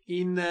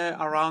in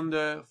around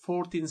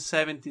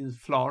 1417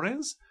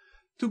 Florence,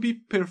 to be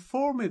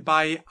performed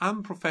by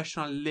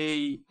unprofessional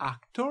lay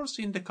actors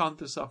in the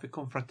context of a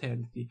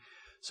confraternity.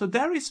 So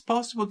there is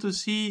possible to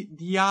see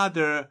the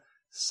other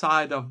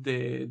side of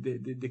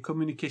the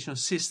communication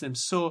system.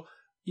 So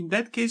in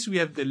that case, we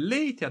have the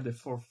laity at the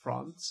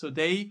forefront. So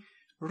they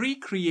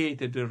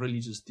recreated the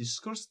religious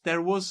discourse.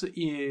 There was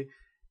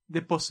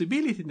the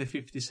possibility in the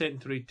 15th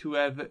century to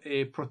have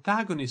a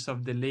protagonist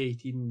of the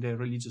laity in the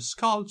religious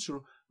culture,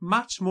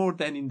 much more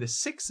than in the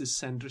 16th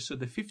century. So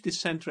the 15th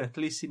century, at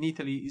least in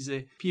Italy, is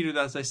a period,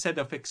 as I said,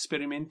 of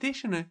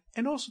experimentation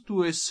and also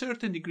to a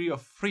certain degree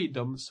of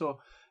freedom. So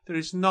there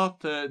is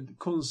not a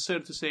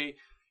concern to say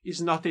is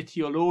not a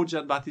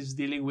theologian, but is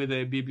dealing with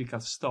a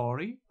biblical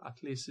story.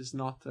 At least it's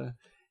not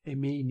a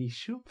main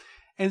issue.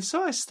 And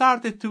so I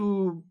started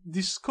to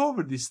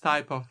discover this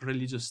type of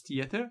religious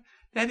theater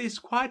that is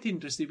quite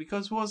interesting,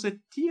 because it was a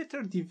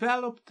theater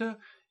developed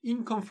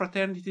in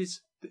confraternities.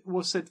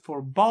 Was set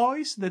for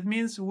boys. That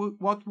means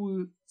what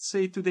we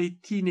say today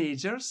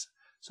teenagers,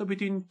 so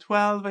between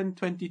 12 and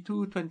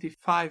 22,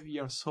 25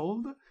 years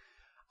old,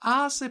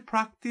 as a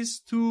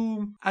practice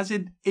as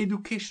an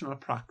educational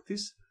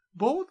practice,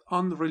 both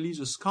on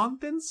religious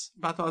contents,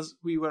 but as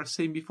we were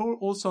saying before,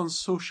 also on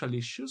social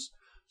issues.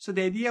 So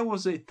the idea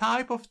was a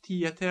type of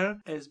theater,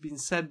 has been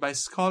said by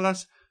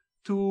scholars,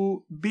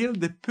 to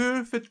build the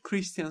perfect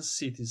Christian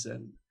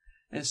citizen.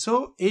 And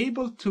so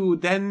able to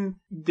then,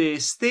 the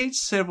stage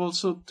serve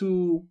also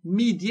to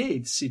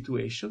mediate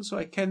situations. So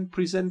I can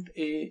present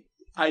a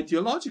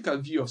ideological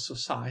view of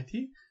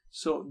society.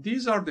 So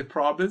these are the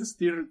problems,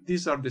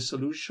 these are the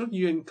solutions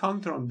you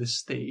encounter on the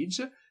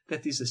stage.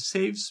 That is a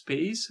safe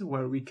space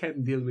where we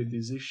can deal with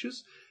these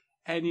issues.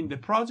 And in the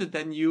project,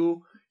 then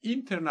you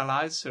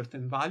internalize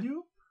certain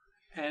value.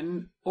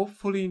 And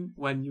hopefully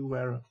when you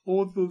were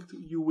adult,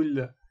 you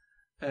will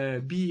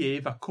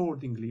behave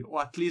accordingly,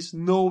 or at least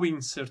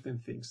knowing certain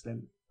things.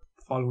 Then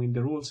following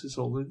the rules is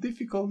always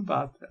difficult,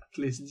 but at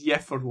least the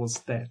effort was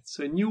there.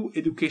 So a new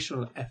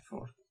educational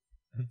effort.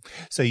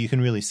 So you can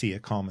really see a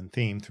common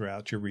theme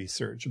throughout your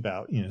research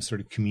about,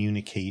 sort of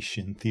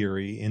communication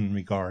theory in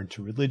regard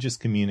to religious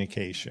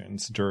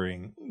communications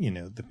during,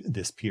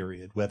 this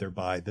period, whether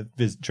by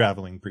the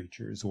traveling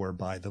preachers or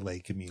by the lay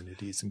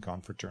communities and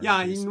confraternities.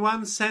 Yeah, in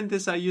one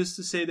sentence, I used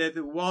to say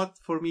that what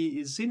for me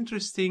is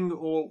interesting,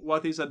 or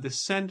what is at the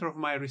center of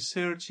my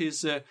research,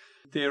 is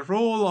the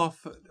role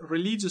of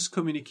religious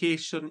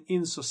communication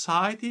in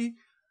society.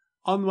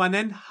 On one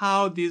hand,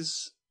 how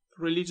this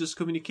religious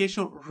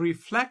communication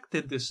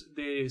reflected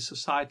the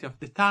society of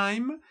the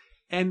time,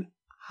 and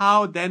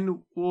how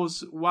then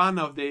was one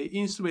of the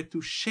instruments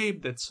to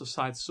shape that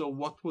society. So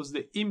what was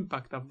the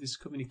impact of this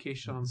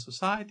communication on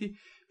society?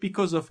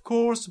 Because, of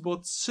course,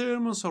 both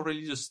sermons or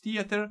religious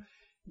theater,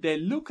 they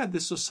look at the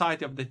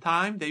society of the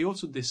time, they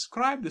also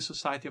describe the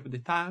society of the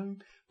time,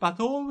 but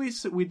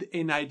always with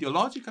an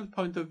ideological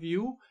point of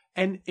view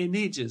and an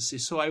agency.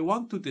 So I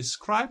want to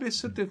describe a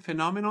certain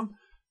phenomenon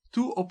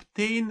to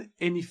obtain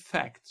an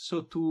effect,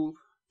 so to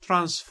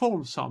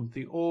transform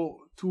something or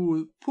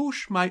to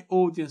push my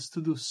audience to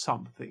do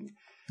something.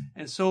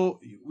 And so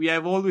we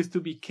have always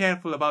to be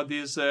careful about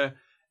this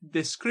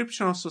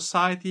description of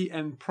society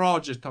and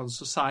project on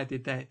society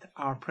that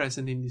are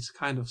present in this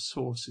kind of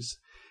sources.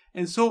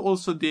 And so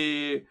also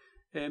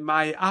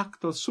my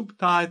actual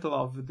subtitle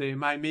of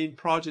my main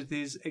project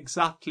is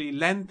exactly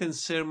Lenten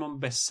Sermon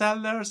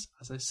Bestsellers,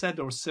 as I said,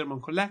 or Sermon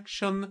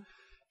Collection,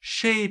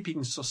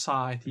 Shaping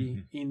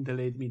Society in the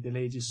Late Middle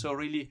Ages. So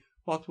really,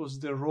 what was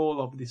the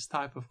role of this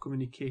type of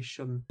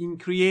communication in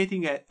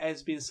creating,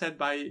 as been said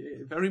by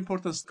a very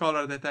important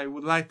scholar that I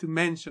would like to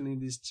mention in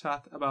this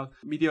chat about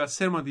medieval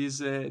sermon, is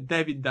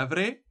David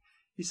Davray.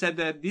 He said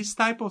that this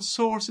type of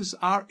sources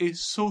are a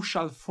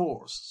social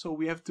force. So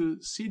we have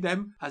to see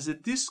them as a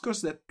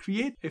discourse that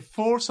create a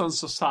force on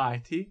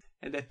society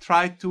and that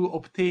try to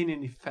obtain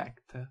an effect.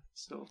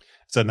 So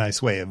it's a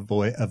nice way of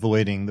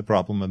avoiding the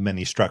problem of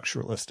many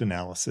structuralist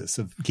analysis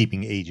of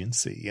keeping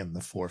agency in the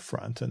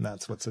forefront. And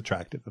that's what's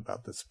attractive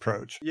about this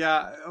approach.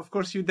 Yeah, of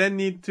course, you then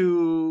need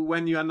to,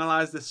 when you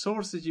analyze the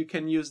sources, you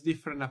can use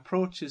different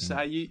approaches.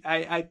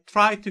 I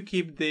try to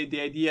keep the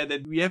idea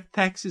that we have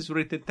texts,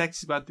 written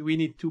texts, but we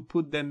need to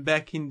put them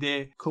back in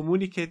the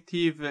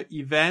communicative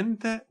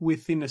event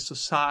within a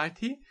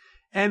society.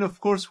 And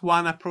of course,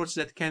 one approach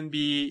that can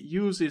be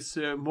used is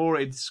more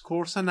a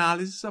discourse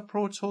analysis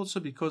approach also,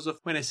 because of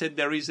when I said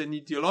there is an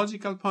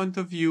ideological point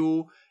of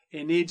view,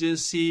 an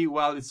agency,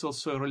 well, it's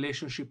also a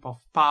relationship of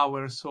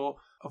power. So,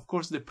 of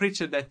course, the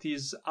preacher that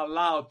is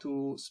allowed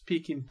to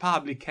speak in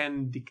public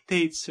can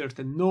dictate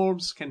certain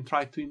norms, can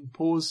try to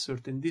impose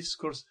certain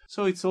discourse.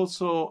 So it's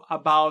also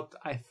about,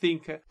 I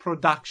think,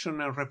 production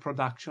and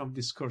reproduction of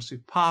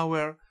discursive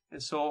power.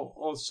 And so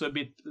also a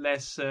bit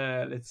less,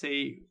 let's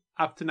say,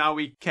 up to now,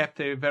 we kept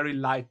a very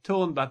light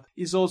tone, but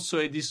it's also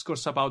a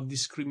discourse about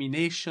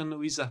discrimination,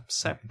 who is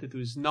accepted, who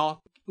is not,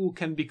 who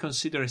can be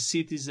considered a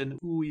citizen,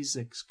 who is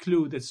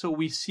excluded. So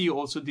we see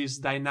also this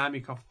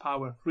dynamic of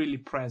power really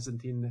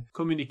present in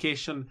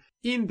communication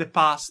in the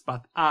past,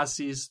 but as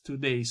is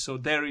today. So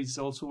there is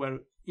also where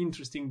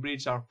interesting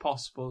bridges are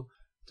possible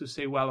to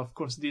say, well, of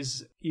course,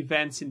 these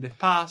events in the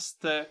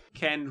past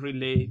can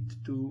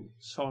relate to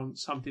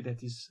something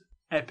that is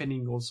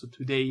happening also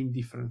today in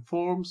different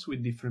forms,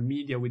 with different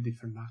media, with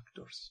different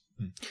actors.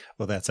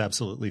 Well, that's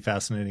absolutely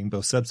fascinating,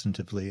 both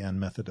substantively and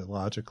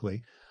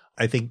methodologically.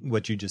 I think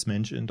what you just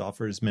mentioned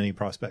offers many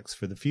prospects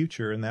for the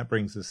future, and that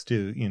brings us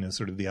to,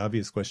 sort of the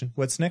obvious question,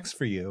 what's next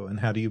for you, and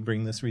how do you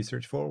bring this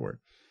research forward?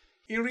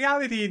 In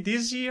reality,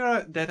 this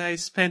year that I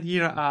spent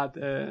here at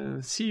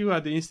CU,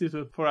 at the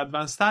Institute for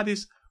Advanced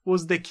Studies,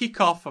 was the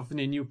kickoff of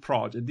the new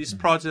project, this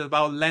project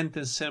about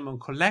Lenten sermon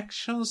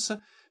collections,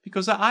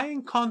 because I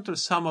encountered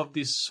some of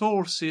these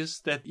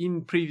sources that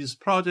in previous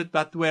projects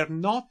but were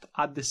not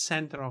at the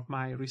center of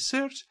my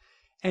research,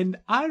 and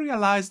I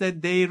realized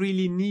that they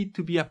really need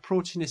to be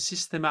approached in a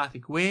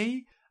systematic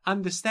way,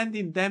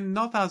 understanding them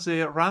not as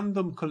a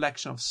random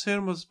collection of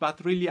sermons,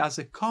 but really as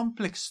a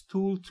complex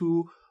tool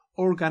to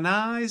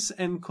organize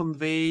and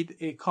convey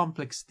a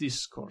complex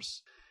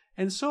discourse.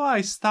 And so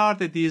I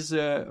started this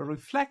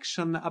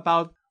reflection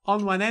about,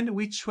 on one end,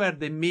 which were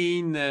the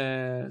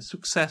main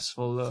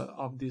successful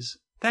of these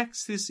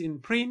texts in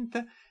print,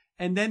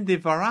 and then the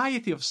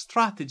variety of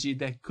strategy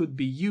that could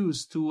be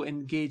used to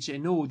engage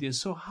an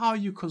audience. So how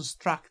you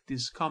construct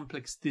this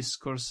complex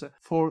discourse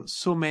for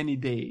so many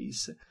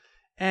days.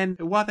 And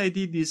what I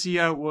did this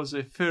year was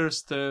a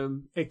first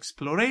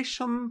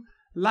exploration.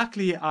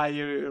 Luckily, I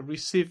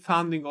received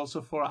funding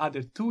also for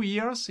other 2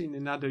 years in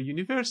another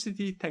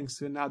university, thanks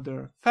to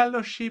another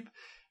fellowship.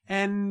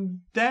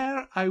 And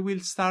there I will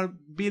start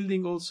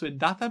building also a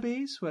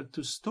database where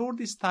to store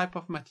this type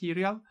of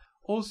material,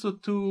 also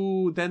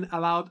to then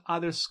allow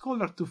other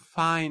scholars to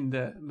find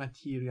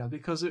material,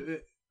 because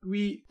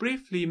we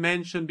briefly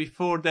mentioned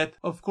before that,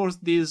 of course,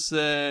 this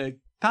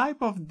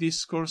type of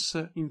discourse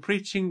in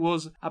preaching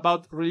was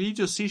about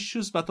religious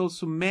issues, but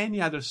also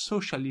many other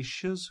social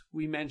issues.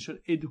 We mentioned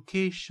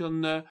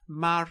education,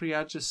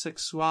 marriage,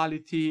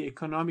 sexuality,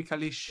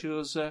 economical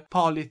issues,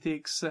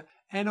 politics.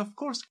 And of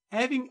course,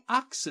 having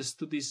access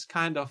to this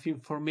kind of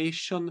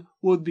information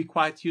would be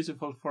quite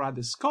useful for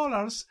other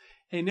scholars.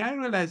 And I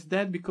realized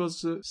that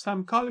because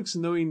some colleagues,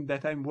 knowing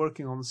that I'm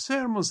working on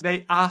sermons,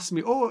 they ask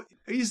me, oh,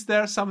 is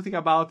there something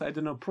about, I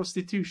don't know,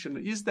 prostitution?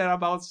 Is there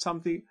about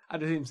something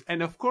other things?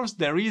 And of course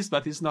there is,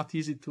 but it's not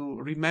easy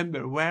to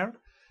remember where.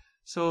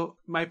 So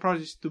my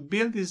project is to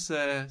build this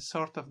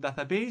sort of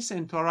database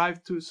and to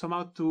arrive to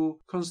somehow to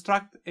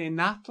construct an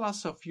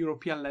atlas of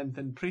European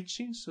Lenten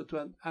preaching, so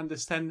to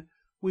understand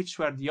which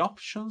were the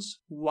options,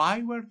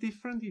 why were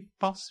different if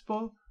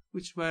possible,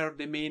 which were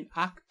the main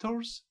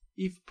actors,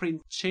 if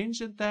print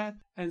changed that,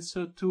 and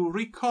so to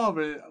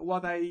recover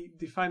what I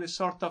define as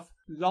sort of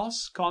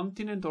lost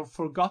continent or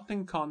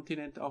forgotten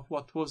continent of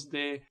what was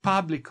the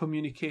public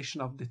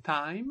communication of the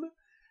time.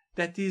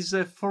 That is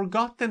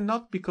forgotten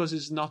not because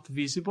it's not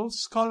visible.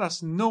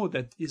 Scholars know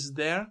that it's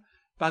there,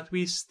 but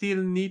we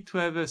still need to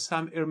have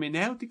some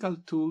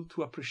hermeneutical tool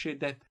to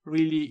appreciate that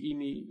really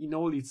in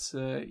all its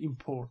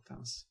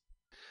importance.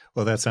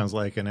 Well, that sounds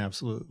like an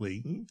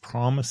absolutely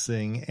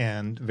promising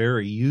and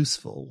very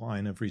useful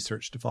line of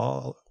research to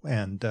follow.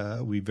 And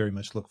we very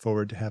much look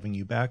forward to having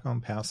you back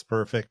on Past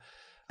Perfect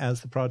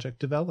as the project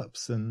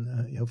develops.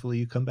 And hopefully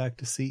you come back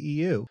to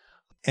CEU.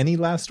 Any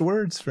last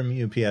words from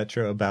you,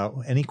 Pietro,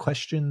 about any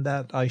question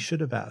that I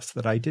should have asked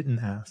that I didn't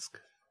ask?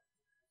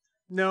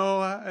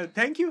 No,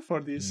 thank you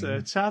for this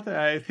chat.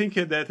 I think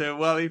that,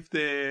 if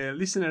the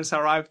listeners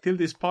arrive till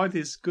this point,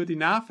 is good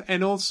enough.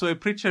 And also a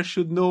preacher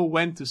should know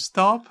when to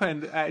stop.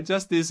 And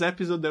just this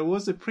episode, there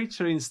was a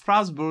preacher in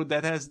Strasbourg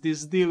that has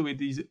this deal with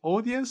his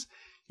audience.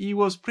 He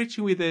was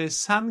preaching with a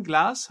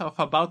sunglass of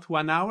about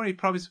 1 hour. He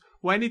promised,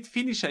 when it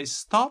finished, I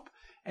stop.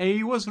 And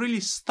he was really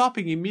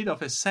stopping in mid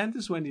of a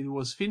sentence when it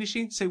was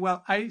finishing, say,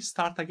 well, I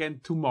start again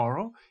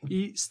tomorrow.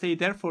 He stayed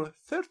there for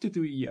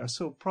 32 years,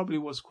 so probably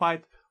was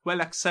quite well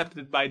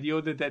accepted by the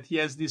audience that he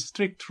has this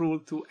strict rule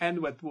to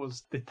end what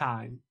was the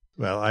time.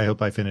 Well, I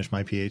hope I finish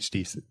my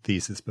PhD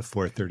thesis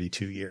before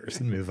 32 years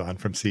and move on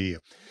from CEU.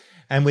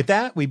 And with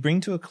that, we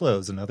bring to a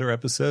close another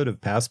episode of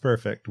Past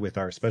Perfect with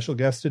our special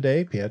guest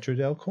today, Pietro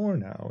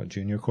Delcorno, a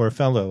junior core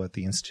fellow at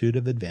the Institute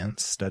of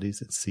Advanced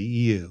Studies at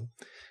CEU.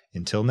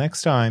 Until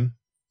next time,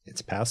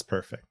 it's Past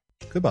Perfect.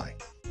 Goodbye.